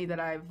recently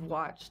that I've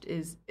watched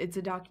it's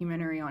a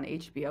documentary on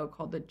HBO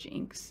called The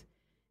Jinx,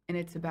 and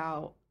it's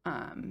about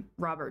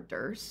Robert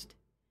Durst.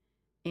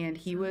 And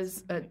he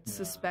was a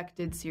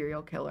suspected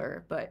serial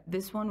killer, but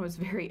this one was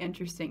very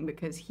interesting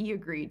because he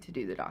agreed to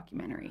do the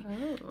documentary.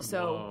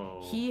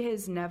 So he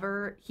has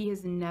never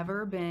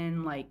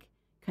been like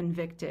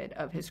convicted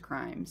of his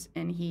crimes,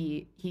 and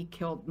he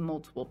killed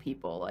multiple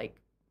people. Like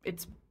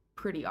it's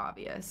pretty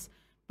obvious,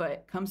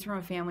 but comes from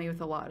a family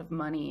with a lot of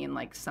money and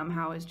like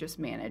somehow has just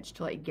managed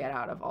to like get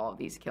out of all of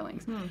these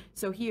killings.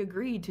 So he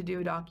agreed to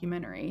do a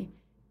documentary.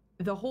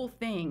 The whole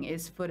thing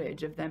is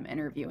footage of them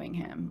interviewing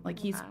him. Like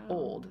he's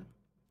old.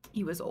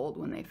 He was old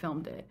when they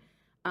filmed it.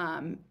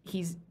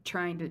 He's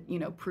trying to, you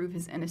know, prove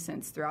his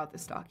innocence throughout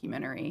this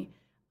documentary.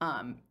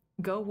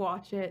 Go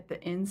watch it.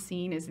 The end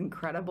scene is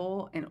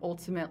incredible, and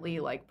ultimately,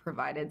 like,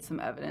 provided some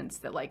evidence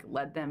that, like,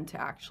 led them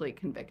to actually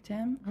convict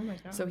him. Oh my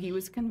gosh. So he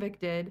was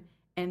convicted,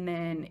 and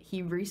then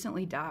he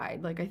recently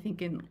died. Like, I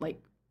think in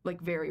like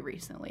very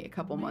recently, a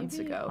couple months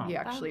ago, he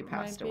actually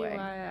passed away.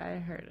 Why I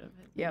heard of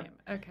it. Yep.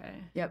 Okay.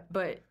 Yep.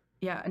 But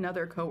yeah,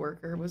 another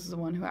coworker was the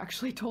one who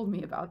actually told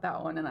me about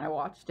that one, and I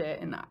watched it,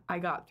 and I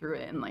got through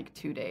it in like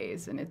 2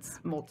 days, and it's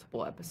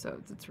multiple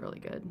episodes. It's really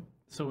good.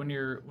 So when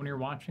you're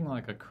watching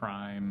like a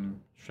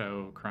crime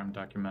show, crime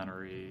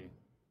documentary,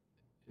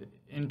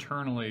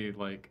 internally,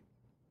 like,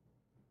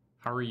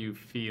 how are you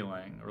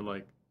feeling, or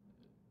like,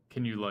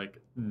 can you like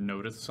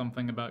notice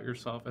something about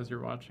yourself as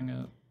you're watching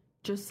it?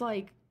 Just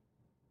like,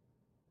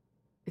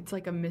 it's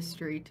like a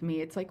mystery to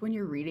me. It's like when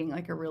you're reading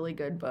like a really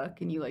good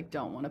book and you like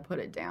don't want to put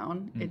it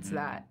down. Mm-hmm.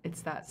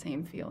 It's that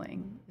same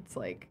feeling. It's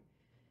like,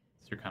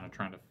 so you're kind of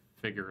trying to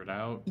figure it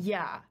out.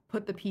 Yeah,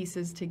 put the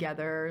pieces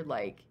together,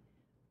 like,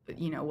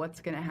 you know, what's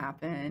going to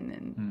happen,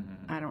 and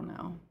I don't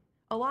know.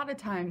 A lot of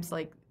times,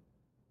 like,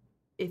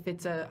 if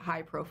it's a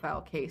high profile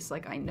case,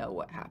 like, I know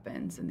what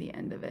happens in the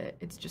end of it.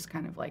 It's just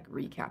kind of like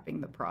recapping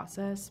the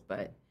process.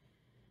 But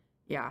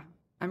yeah,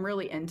 I'm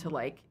really into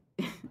like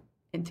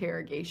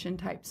interrogation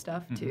type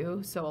stuff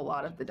too. So a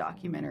lot of the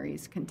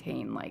documentaries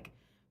contain like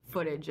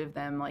footage of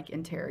them like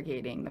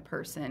interrogating the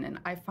person, and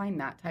I find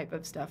that type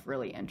of stuff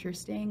really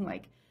interesting,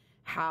 like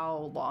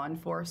how law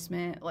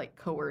enforcement like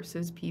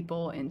coerces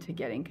people into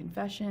getting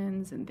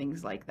confessions and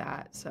things like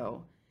that.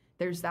 So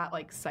there's that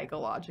like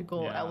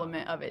psychological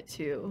element of it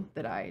too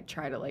that I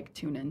try to like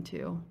tune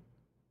into.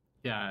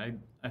 Yeah,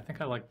 I think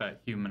I like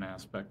that human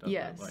aspect of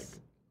it, like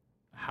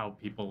how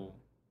people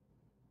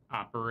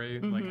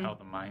operate, like how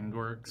the mind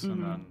works,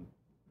 and then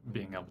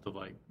being able to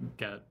like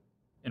get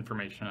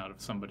information out of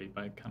somebody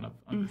by kind of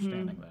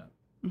understanding that.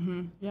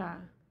 Yeah,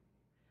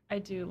 I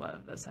do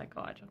love the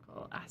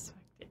psychological aspect.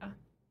 Yeah,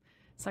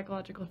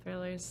 psychological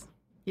thrillers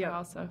are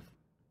also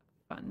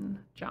a fun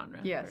genre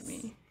for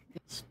me.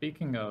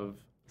 Speaking of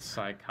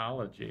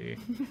psychology,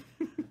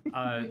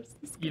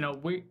 you know,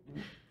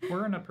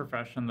 we're in a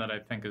profession that I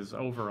think is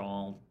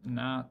overall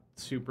not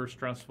super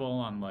stressful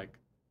on like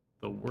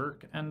the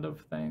work end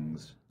of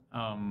things,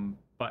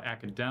 but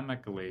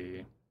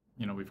academically,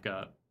 you know, we've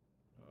got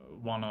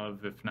one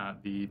of, if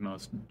not the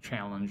most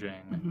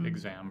challenging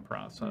exam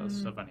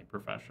process of any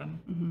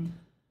profession.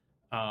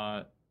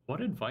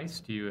 What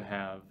advice do you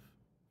have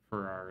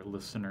for our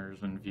listeners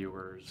and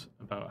viewers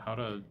about how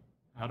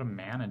to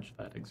manage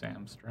that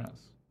exam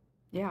stress?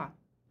 Yeah,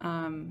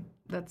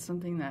 that's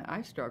something that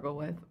I struggle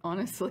with,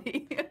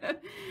 honestly.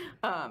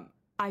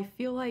 I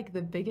feel like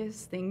the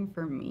biggest thing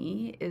for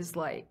me is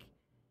like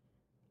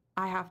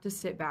I have to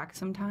sit back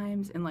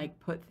sometimes and like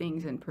put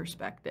things in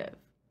perspective.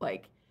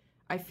 Like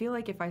I feel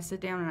like if I sit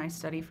down and I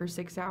study for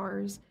 6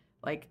 hours,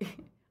 like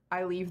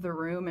I leave the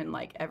room and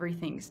like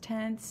everything's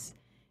tense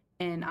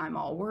and I'm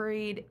all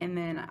worried, and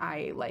then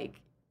I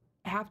like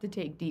have to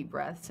take deep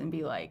breaths and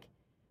be like,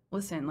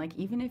 listen, like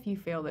even if you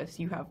fail this,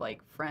 you have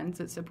like friends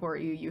that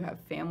support you, you have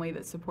family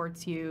that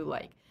supports you,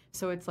 like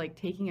so it's like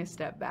taking a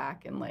step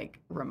back and like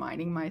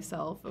reminding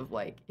myself of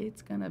like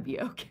it's gonna be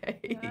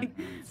okay.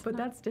 But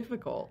that's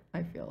difficult,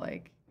 I feel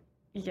like.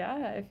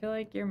 Yeah, I feel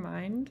like your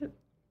mind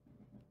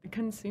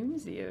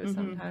consumes you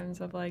sometimes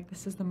of like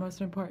this is the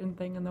most important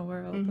thing in the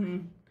world.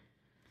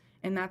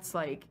 And that's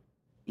like,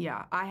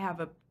 yeah, I have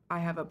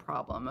a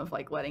problem of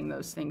like letting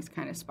those things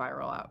kind of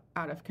spiral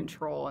out of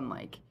control and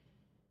like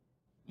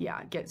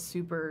get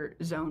super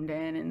zoned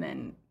in, and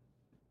then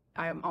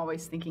I'm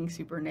always thinking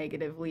super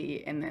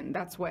negatively, and then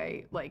that's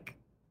why, like,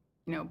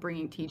 you know,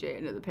 bringing TJ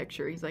into the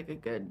picture, he's like a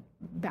good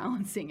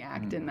balancing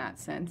act in that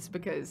sense,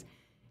 because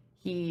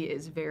he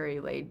is very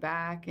laid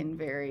back and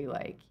very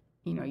like,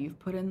 you know, you've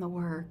put in the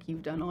work,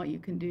 you've done all you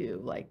can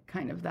do, like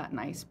kind of that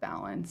nice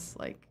balance,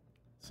 like.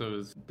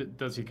 So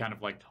does he kind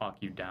of like talk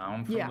you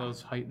down from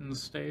those heightened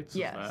states?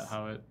 Yes. Is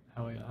that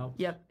how it helps?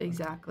 Yep,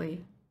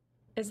 exactly.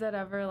 Is that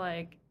ever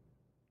like,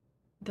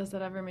 does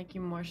it ever make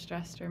you more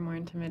stressed or more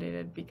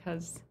intimidated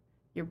because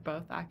you're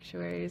both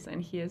actuaries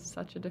and he has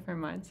such a different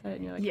mindset,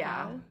 and you're like,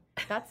 how?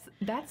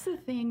 That's the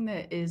thing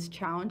that is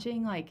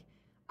challenging. Like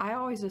I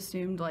always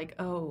assumed like,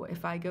 oh,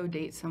 if I go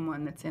date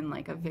someone that's in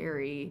like a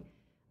very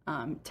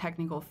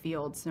technical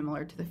field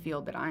similar to the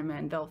field that I'm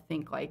in, they'll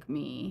think like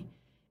me.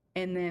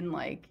 And then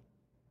like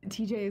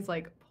TJ is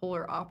like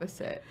polar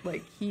opposite.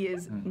 Like he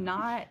is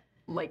not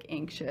like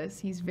anxious.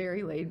 He's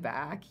very laid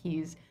back.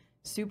 He's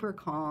super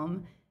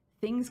calm.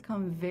 Things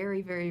come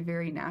very, very,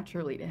 very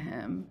naturally to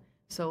him.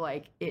 So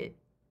like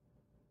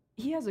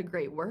he has a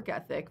great work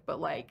ethic, but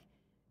like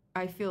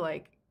I feel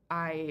like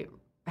I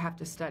have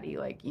to study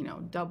like, you know,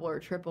 double or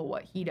triple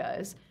what he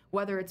does.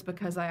 Whether it's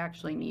because I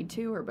actually need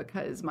to or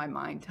because my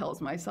mind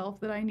tells myself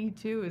that I need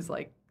to is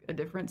like a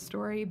different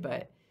story.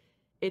 But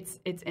it's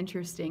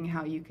interesting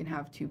how you can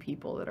have two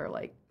people that are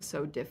like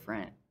so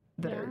different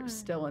that are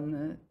still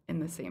in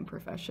the same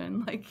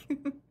profession. Like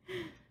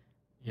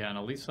yeah, and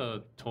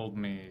Elisa told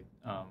me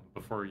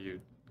before you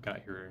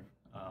got here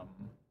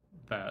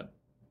that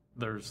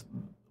there's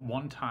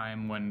one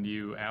time when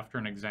you, after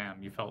an exam,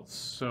 you felt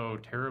so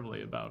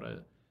terribly about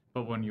it,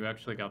 but when you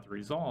actually got the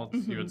results,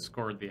 you had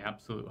scored the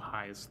absolute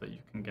highest that you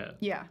can get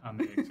on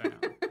the exam.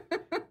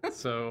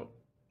 So,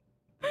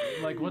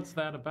 like, what's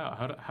that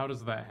about? How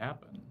does that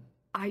happen?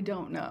 I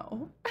don't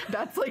know.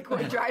 That's like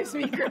what drives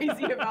me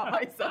crazy about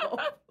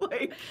myself.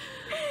 Like,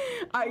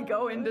 I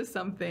go into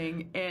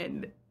something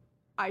and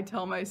I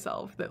tell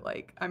myself that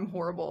like I'm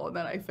horrible and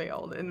that I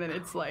failed, and then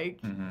it's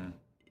like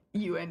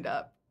you end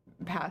up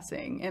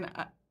passing. And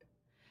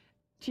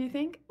do you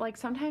think like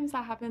sometimes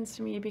that happens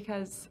to me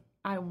because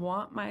I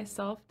want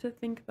myself to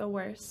think the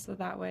worst, so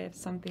that way if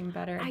something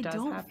better does happen. I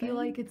don't feel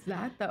like it's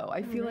that, though.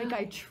 I feel like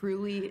I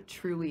truly,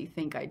 truly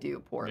think I do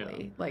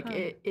poorly. Yeah. Like,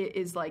 it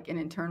is like an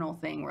internal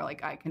thing where,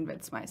 like, I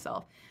convince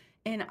myself.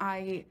 And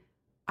I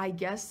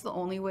guess the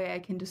only way I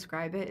can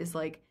describe it is,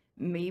 like,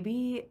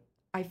 maybe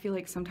I feel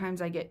like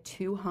sometimes I get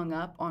too hung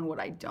up on what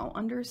I don't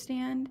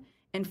understand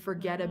and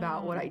forget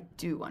about what I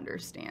do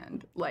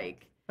understand.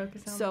 Like,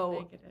 focus on the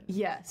negatives.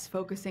 Yes,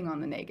 focusing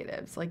on the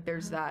negatives. Like,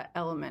 there's that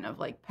element of,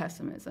 like,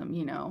 pessimism,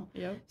 you know?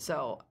 Yep.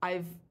 So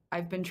I've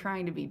been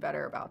trying to be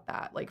better about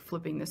that, like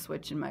flipping the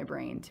switch in my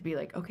brain to be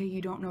like, okay,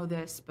 you don't know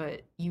this,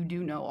 but you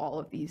do know all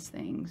of these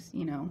things,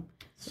 you know?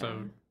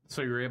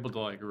 So you're able to,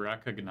 like,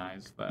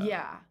 recognize that.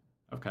 Yeah.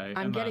 Okay.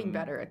 I'm getting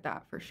better at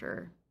that for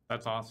sure.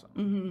 That's awesome.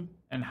 Mm-hmm.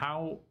 And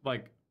how,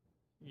 like,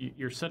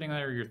 you're sitting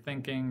there, you're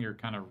thinking, you're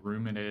kind of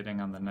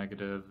ruminating on the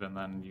negative, and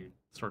then you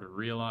sort of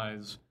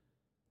realize,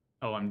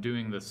 oh, I'm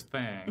doing this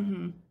thing.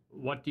 Mm-hmm.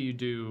 What do you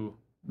do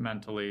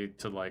mentally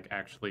to, like,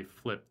 actually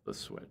flip the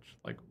switch?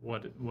 Like,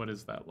 what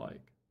is that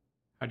like?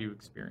 How do you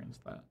experience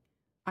that?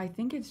 I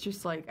think it's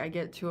just like I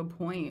get to a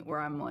point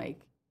where I'm like,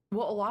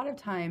 well, a lot of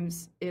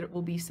times it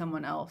will be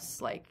someone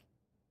else, like,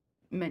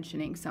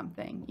 mentioning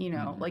something, you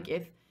know? Like,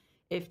 if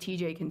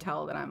TJ can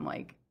tell that I'm,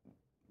 like,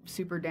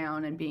 super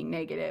down and being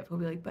negative, he'll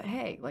be like, but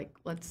hey, like,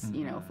 let's,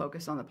 you know,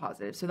 focus on the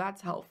positive. So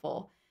that's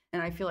helpful.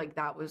 And I feel like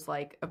that was,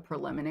 like, a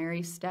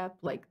preliminary step.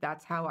 Like,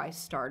 that's how I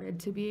started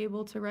to be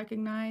able to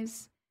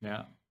recognize.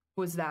 Yeah.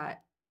 Was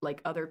that,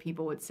 like, other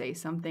people would say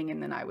something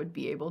and then I would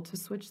be able to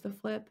switch the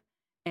flip.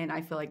 And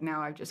I feel like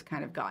now I've just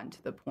kind of gotten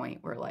to the point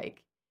where,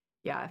 like,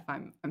 yeah, if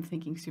I'm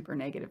thinking super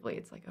negatively,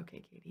 it's like,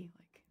 okay, Katie,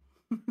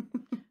 like.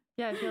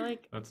 Yeah, I feel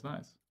like that's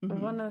nice.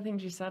 One of the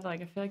things you said,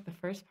 like, I feel like the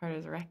first part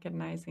is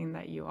recognizing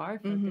that you are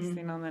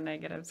focusing on the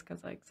negatives,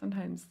 because, like,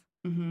 sometimes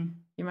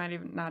you might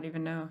even not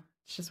even know.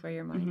 It's just where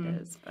your mind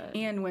is. But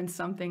and when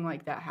something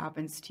like that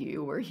happens to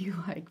you, where you,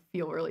 like,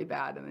 feel really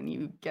bad and then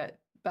you get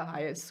the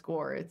highest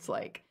score, it's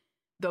like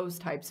those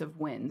types of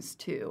wins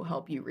too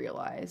help you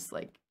realize,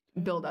 like,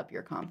 build up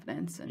your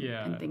confidence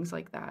and things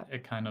like that.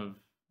 It kind of,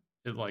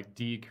 it, like,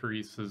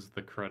 decreases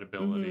the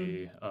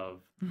credibility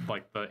of,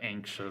 like, the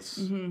anxious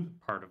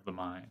part of the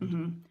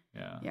mind.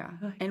 Yeah.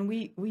 And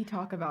we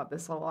talk about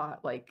this a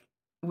lot, like,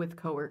 with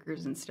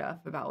coworkers and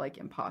stuff, about, like,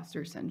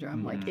 imposter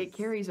syndrome. Like, it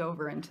carries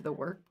over into the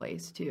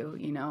workplace too,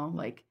 you know?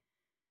 Like,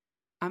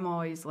 I'm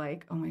always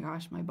like, oh my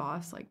gosh, my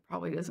boss, like,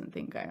 probably doesn't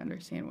think I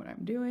understand what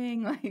I'm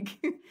doing. Like,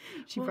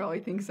 she probably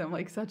thinks I'm,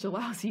 like, such a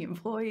lousy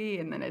employee.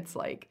 And then it's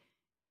like,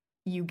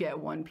 you get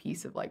one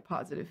piece of, like,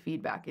 positive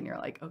feedback and you're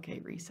like, okay,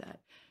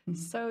 reset.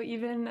 So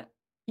even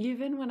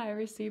when I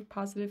receive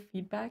positive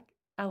feedback,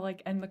 I'll,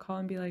 like, end the call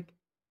and be like,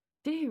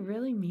 did he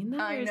really mean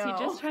that? Or is he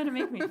just trying to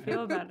make me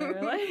feel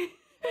better? Like,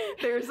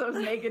 there's those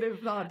negative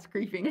thoughts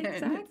creeping in.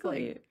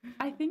 Exactly. Like,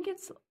 I think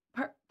it's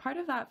part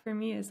of that for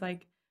me is,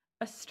 like,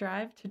 a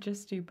strive to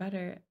just do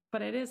better.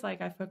 But it is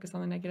like I focus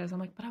on the negatives. I'm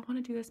like, but I want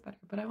to do this better.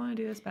 But I want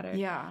to do this better.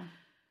 Yeah.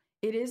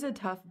 It is a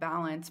tough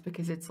balance,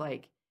 because it's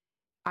like,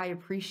 I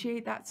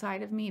appreciate that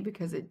side of me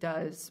because it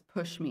does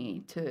push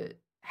me to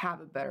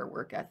have a better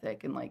work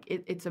ethic, and, like,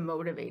 it's a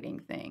motivating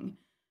thing.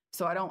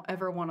 So I don't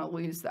ever want to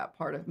lose that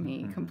part of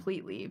me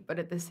completely. But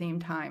at the same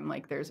time,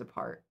 like, there's a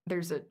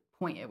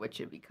point at which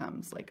it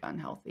becomes, like,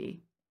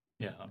 unhealthy.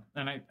 Yeah.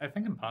 And I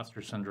think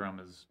imposter syndrome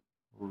is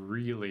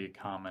really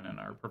common in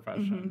our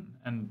profession.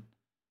 And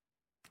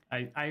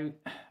I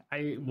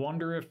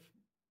wonder if,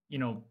 you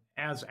know,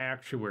 as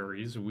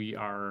actuaries, we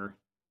are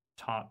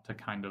taught to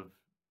kind of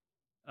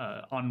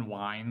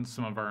unwind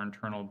some of our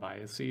internal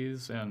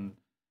biases and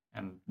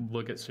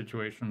look at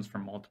situations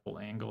from multiple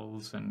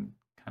angles, and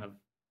kind of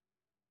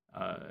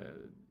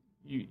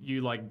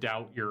you like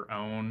doubt your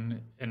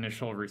own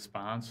initial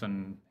response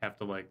and have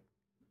to, like,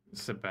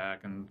 sit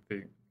back and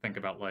think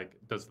about, like,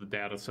 does the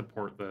data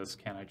support this?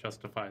 Can I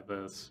justify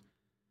this?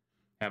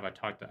 Have I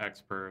talked to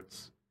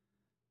experts?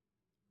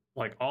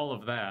 Like, all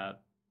of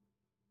that.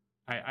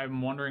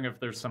 I'm wondering if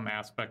there's some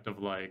aspect of,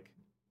 like,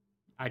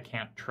 I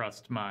can't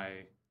trust my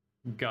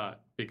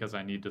gut because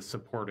I need to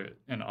support it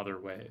in other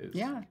ways.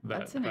 Yeah,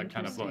 that's an interesting.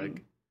 Kind of,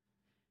 like,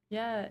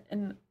 yeah,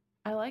 and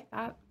I like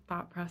that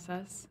thought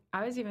process.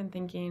 I was even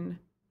thinking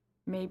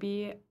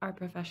maybe our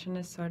profession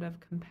is sort of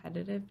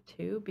competitive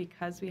too,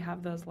 because we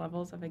have those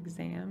levels of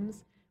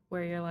exams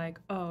where you're like,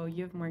 oh,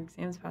 you have more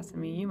exams passed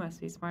than me, you must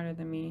be smarter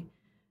than me.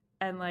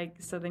 And, like,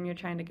 so then you're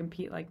trying to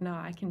compete, like, no,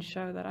 I can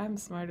show that I'm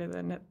smarter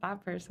than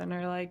that person.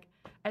 Or, like,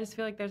 I just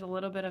feel like there's a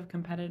little bit of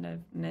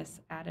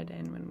competitiveness added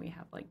in when we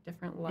have, like,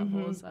 different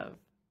levels of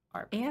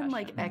our profession. And,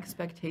 like,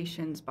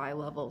 expectations by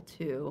level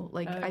too.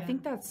 Like, I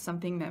think that's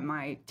something that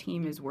my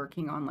team is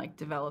working on, like,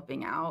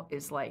 developing out,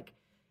 is, like,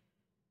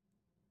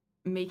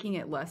 making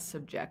it less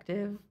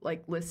subjective,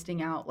 like,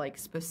 listing out, like,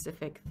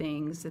 specific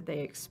things that they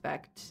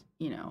expect,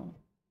 you know,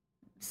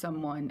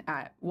 someone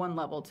at one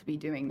level to be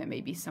doing that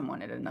maybe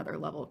someone at another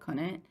level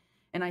couldn't.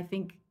 And I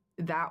think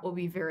that will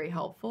be very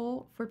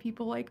helpful for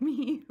people like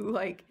me who,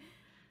 like,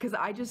 because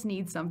I just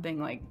need something,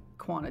 like,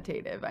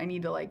 quantitative. I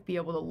need to like be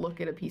able to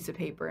look at a piece of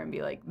paper and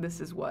be like,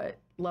 this is what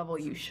level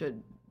you should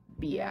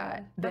be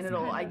at. Then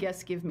it'll, I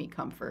guess, give me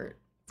comfort.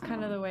 It's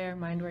kind of the way our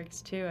mind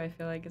works too. I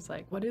feel like it's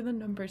like, what do the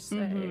numbers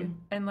say?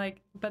 And like,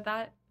 but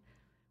that,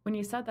 when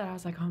you said that, I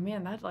was like, oh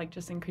man, that like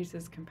just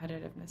increases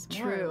competitiveness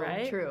more,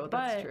 right? True,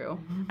 that's true.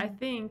 I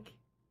think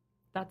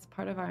that's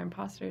part of our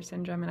imposter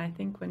syndrome. And I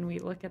think when we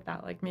look at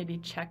that, like maybe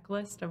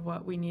checklist of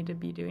what we need to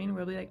be doing,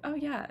 we'll be like, oh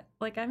yeah,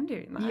 like I'm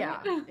doing that.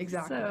 Yeah,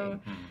 exactly. So,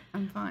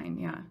 I'm fine,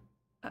 yeah.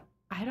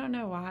 I don't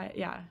know why.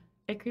 Yeah,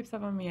 it creeps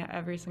up on me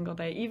every single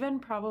day. Even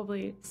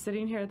probably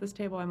sitting here at this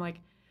table, I'm like,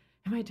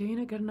 am I doing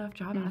a good enough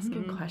job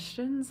asking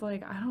questions?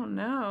 Like, I don't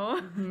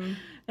know.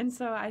 And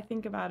so I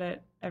think about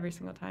it every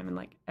single time. And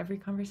like every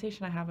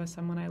conversation I have with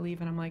someone, I leave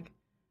and I'm like,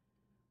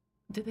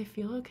 did they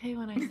feel okay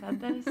when I said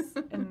this?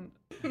 And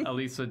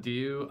Elisa, do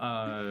you,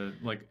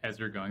 like, as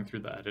you're going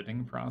through the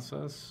editing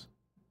process,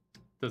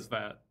 does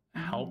that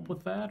help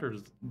with that? Or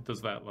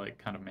does that like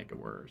kind of make it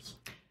worse?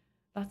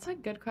 That's a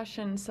good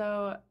question.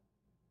 So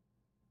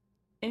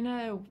in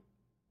a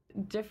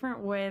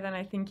different way than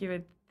I think you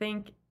would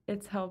think,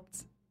 it's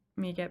helped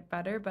me get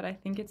better, but I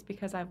think it's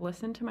because I've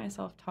listened to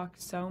myself talk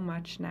so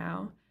much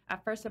now.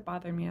 At first it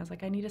bothered me. I was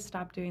like, I need to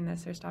stop doing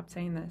this or stop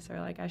saying this, or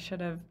like I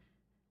should have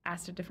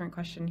asked a different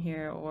question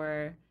here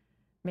or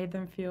made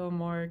them feel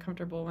more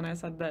comfortable when I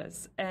said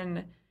this.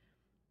 And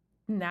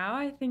now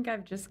I think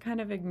I've just kind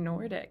of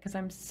ignored it because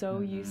I'm so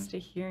used to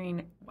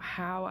hearing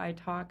how I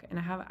talk, and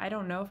I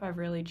don't know if I've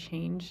really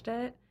changed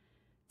it.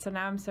 So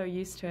now I'm so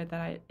used to it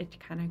that it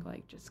kind of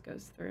like just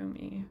goes through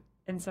me.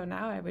 And so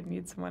now I would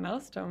need someone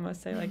else to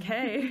almost say like,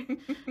 hey,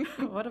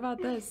 what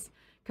about this?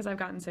 Because I've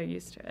gotten so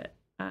used to it.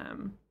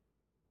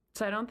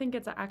 So I don't think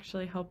it's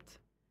actually helped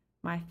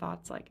my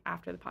thoughts like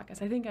after the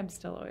podcast. I think I'm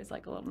still always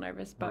like a little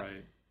nervous, but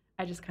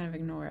I just kind of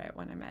ignore it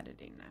when I'm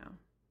editing now.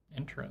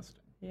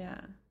 Interesting.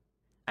 Yeah.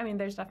 I mean,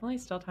 there's definitely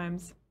still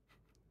times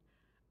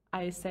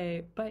I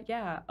say, but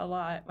yeah, a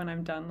lot when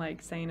I'm done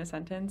like saying a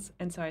sentence.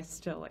 And so I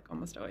still like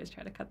almost always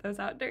try to cut those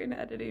out during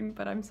editing,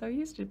 but I'm so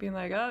used to being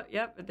like, oh,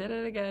 yep, I did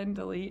it again,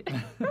 delete.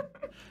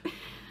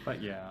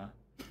 But yeah.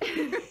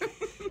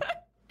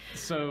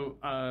 So,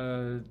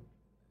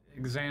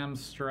 exam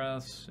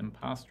stress,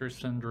 imposter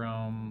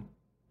syndrome,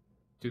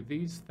 do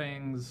these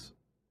things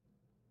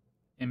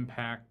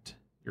impact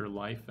your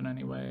life in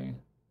any way?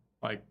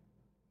 Like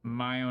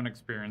my own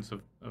experience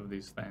of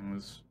these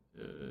things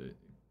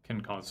can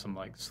cause some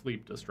like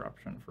sleep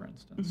disruption, for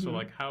instance. So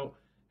like how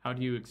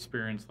do you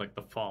experience like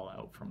the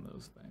fallout from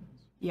those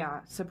things?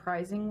 Yeah,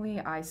 surprisingly,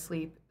 I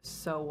sleep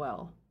so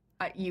well.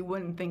 You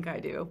wouldn't think I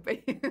do,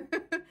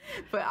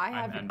 but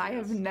I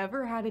have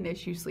never had an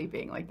issue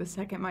sleeping. Like the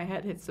second my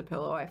head hits the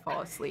pillow, I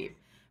fall asleep.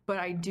 But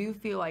I do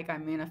feel like I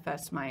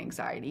manifest my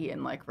anxiety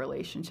in like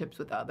relationships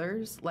with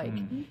others. Like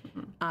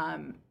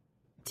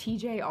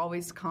TJ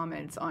always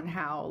comments on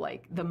how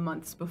like the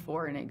months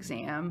before an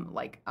exam,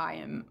 like I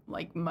am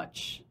like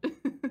much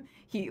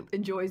he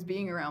enjoys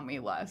being around me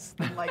less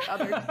than like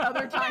other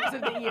times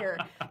of the year,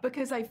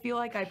 because I feel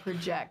like I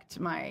project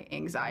my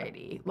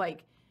anxiety.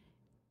 Like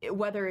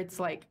whether it's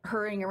like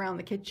hurrying around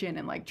the kitchen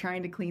and like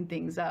trying to clean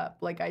things up,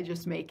 like I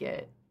just make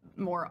it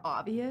more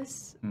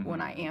obvious when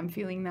I am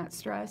feeling that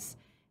stress.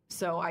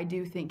 So I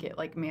do think it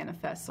like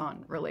manifests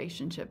on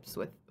relationships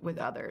with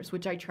others,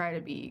 which I try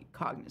to be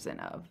cognizant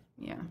of.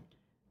 Yeah.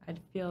 I'd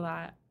feel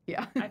that.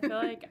 Yeah. I feel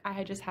like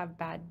I just have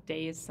bad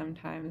days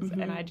sometimes,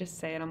 and I just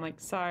say it. I'm like,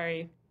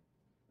 sorry,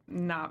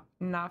 not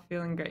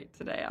feeling great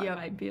today. I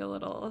might be a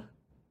little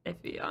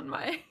iffy on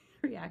my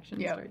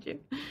reactions towards you.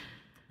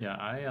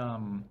 Yeah,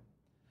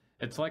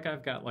 it's like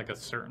I've got like a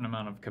certain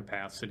amount of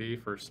capacity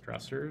for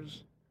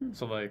stressors.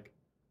 So like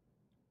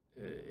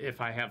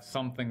if I have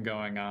something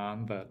going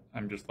on that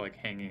I'm just like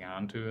hanging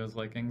on to as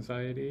like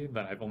anxiety,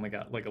 then I've only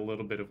got like a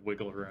little bit of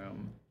wiggle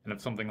room. And if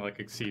something like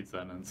exceeds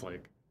that, it's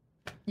like,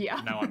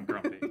 now I'm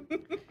grumpy.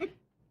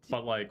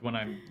 But like when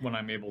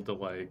I'm able to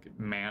like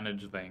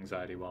manage the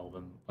anxiety well,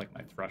 then like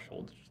my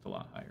threshold's just a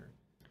lot higher.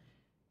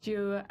 Do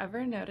you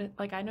ever notice,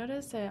 like I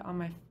notice it on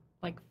my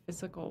like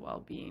physical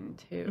well-being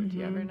too. Do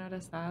you ever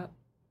notice that?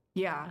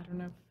 Yeah. I don't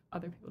know if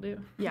other people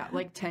do. Yeah,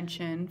 like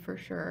tension for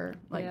sure.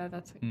 Like, yeah,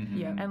 that's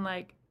and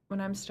like when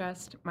I'm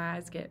stressed, my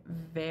eyes get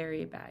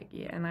very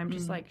baggy, and I'm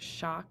just like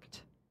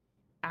shocked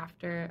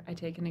after I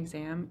take an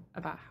exam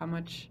about how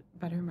much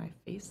better my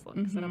face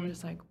looks. And I'm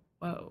just like,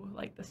 whoa,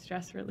 like the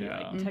stress really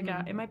like took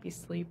out. It might be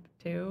sleep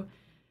too.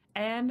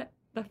 And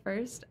the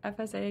first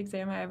FSA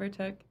exam I ever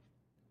took,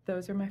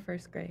 those were my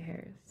first gray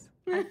hairs.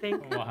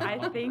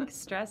 I think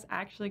stress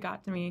actually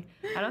got to me.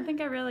 I don't think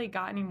I really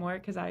got any more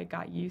because I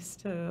got used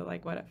to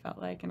like what it felt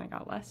like, and I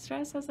got less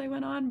stress as I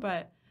went on.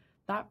 But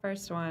that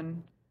first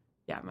one,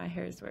 yeah, my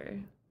hairs were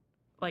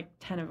like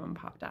 10 of them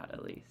popped out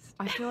at least.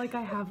 I feel like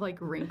I have like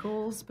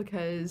wrinkles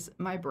because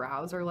my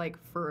brows are like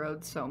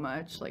furrowed so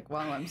much like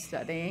while I'm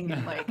studying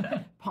and like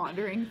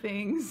pondering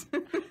things.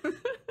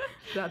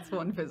 That's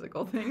one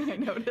physical thing I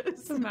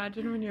noticed.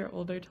 Imagine when you're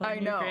older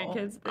telling your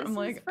grandkids,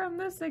 this is from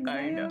this exam.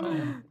 I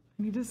know.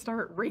 I need to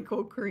start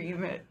wrinkle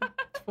cream at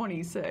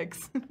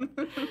 26.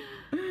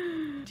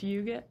 Do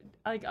you get,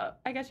 like,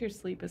 I guess your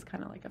sleep is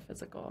kind of like a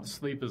physical.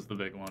 Sleep is the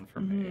big one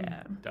for me.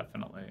 Yeah.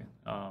 Definitely.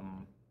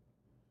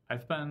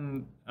 I've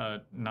been,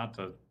 not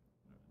to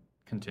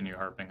continue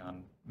harping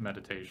on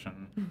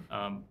meditation,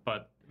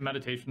 but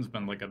meditation's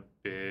been like a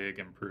big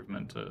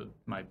improvement to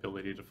my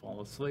ability to fall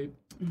asleep.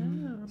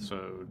 Oh.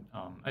 So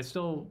I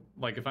still,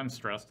 like, if I'm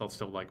stressed, I'll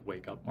still like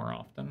wake up more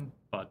often,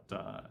 but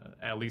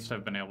at least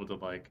I've been able to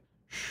like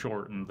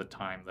shorten the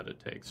time that it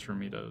takes for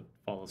me to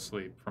fall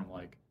asleep from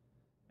like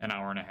an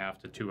hour and a half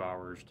to 2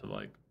 hours to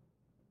like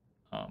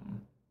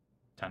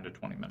 10 to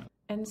 20 minutes.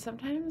 And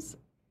sometimes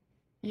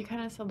you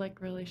kind of said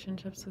like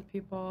relationships with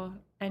people,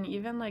 and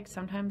even like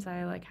sometimes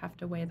I like have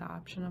to weigh the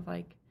option of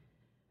like,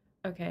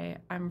 okay,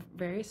 I'm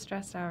very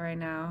stressed out right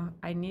now.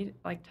 I need,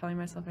 like, telling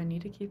myself I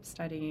need to keep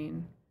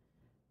studying,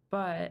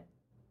 but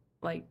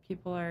like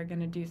people are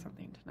gonna do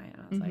something tonight,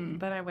 and I was like,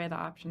 then I weigh the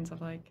options of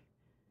like,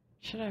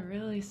 should I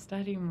really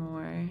study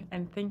more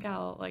and think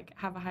I'll like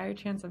have a higher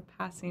chance of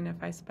passing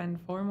if I spend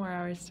 4 more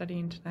hours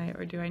studying tonight,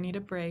 or do I need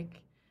a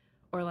break,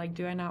 or like,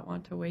 do I not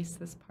want to waste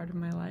this part of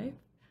my life?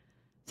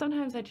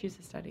 Sometimes I choose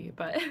to study,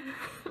 but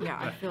yeah,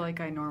 I feel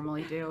like I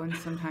normally do, and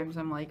sometimes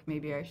I'm like,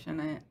 maybe I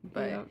shouldn't.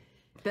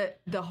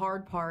 But the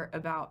hard part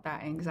about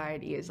that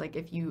anxiety is like,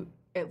 if you,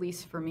 at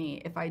least for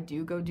me, if I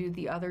do go do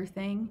the other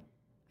thing,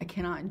 I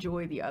cannot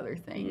enjoy the other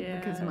thing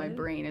because my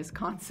brain is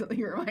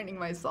constantly reminding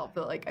myself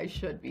that like I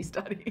should be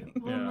studying.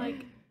 Well,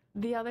 like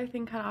the other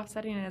thing kind of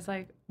offsetting it is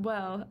like,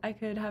 well, I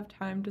could have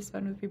time to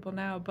spend with people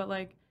now, but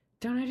like,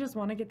 don't I just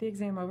want to get the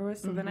exam over with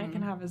so then I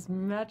can have as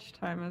much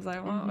time as I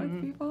want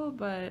with people?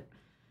 But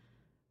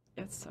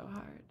it's so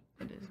hard.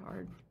 It is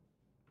hard.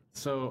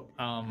 So,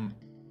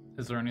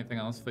 is there anything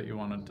else that you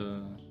wanted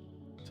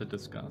to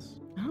discuss?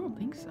 I don't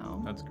think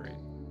so. That's great.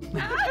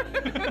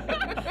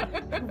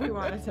 We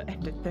wanted to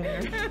end it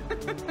there.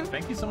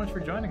 Thank you so much for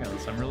joining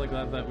us. I'm really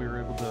glad that we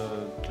were able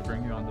to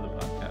bring you onto the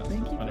podcast.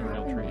 Thank you It's been for a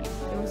real having me. treat.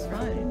 It was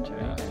fun.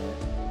 Yeah.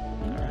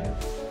 All right.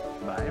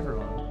 Bye,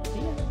 everyone.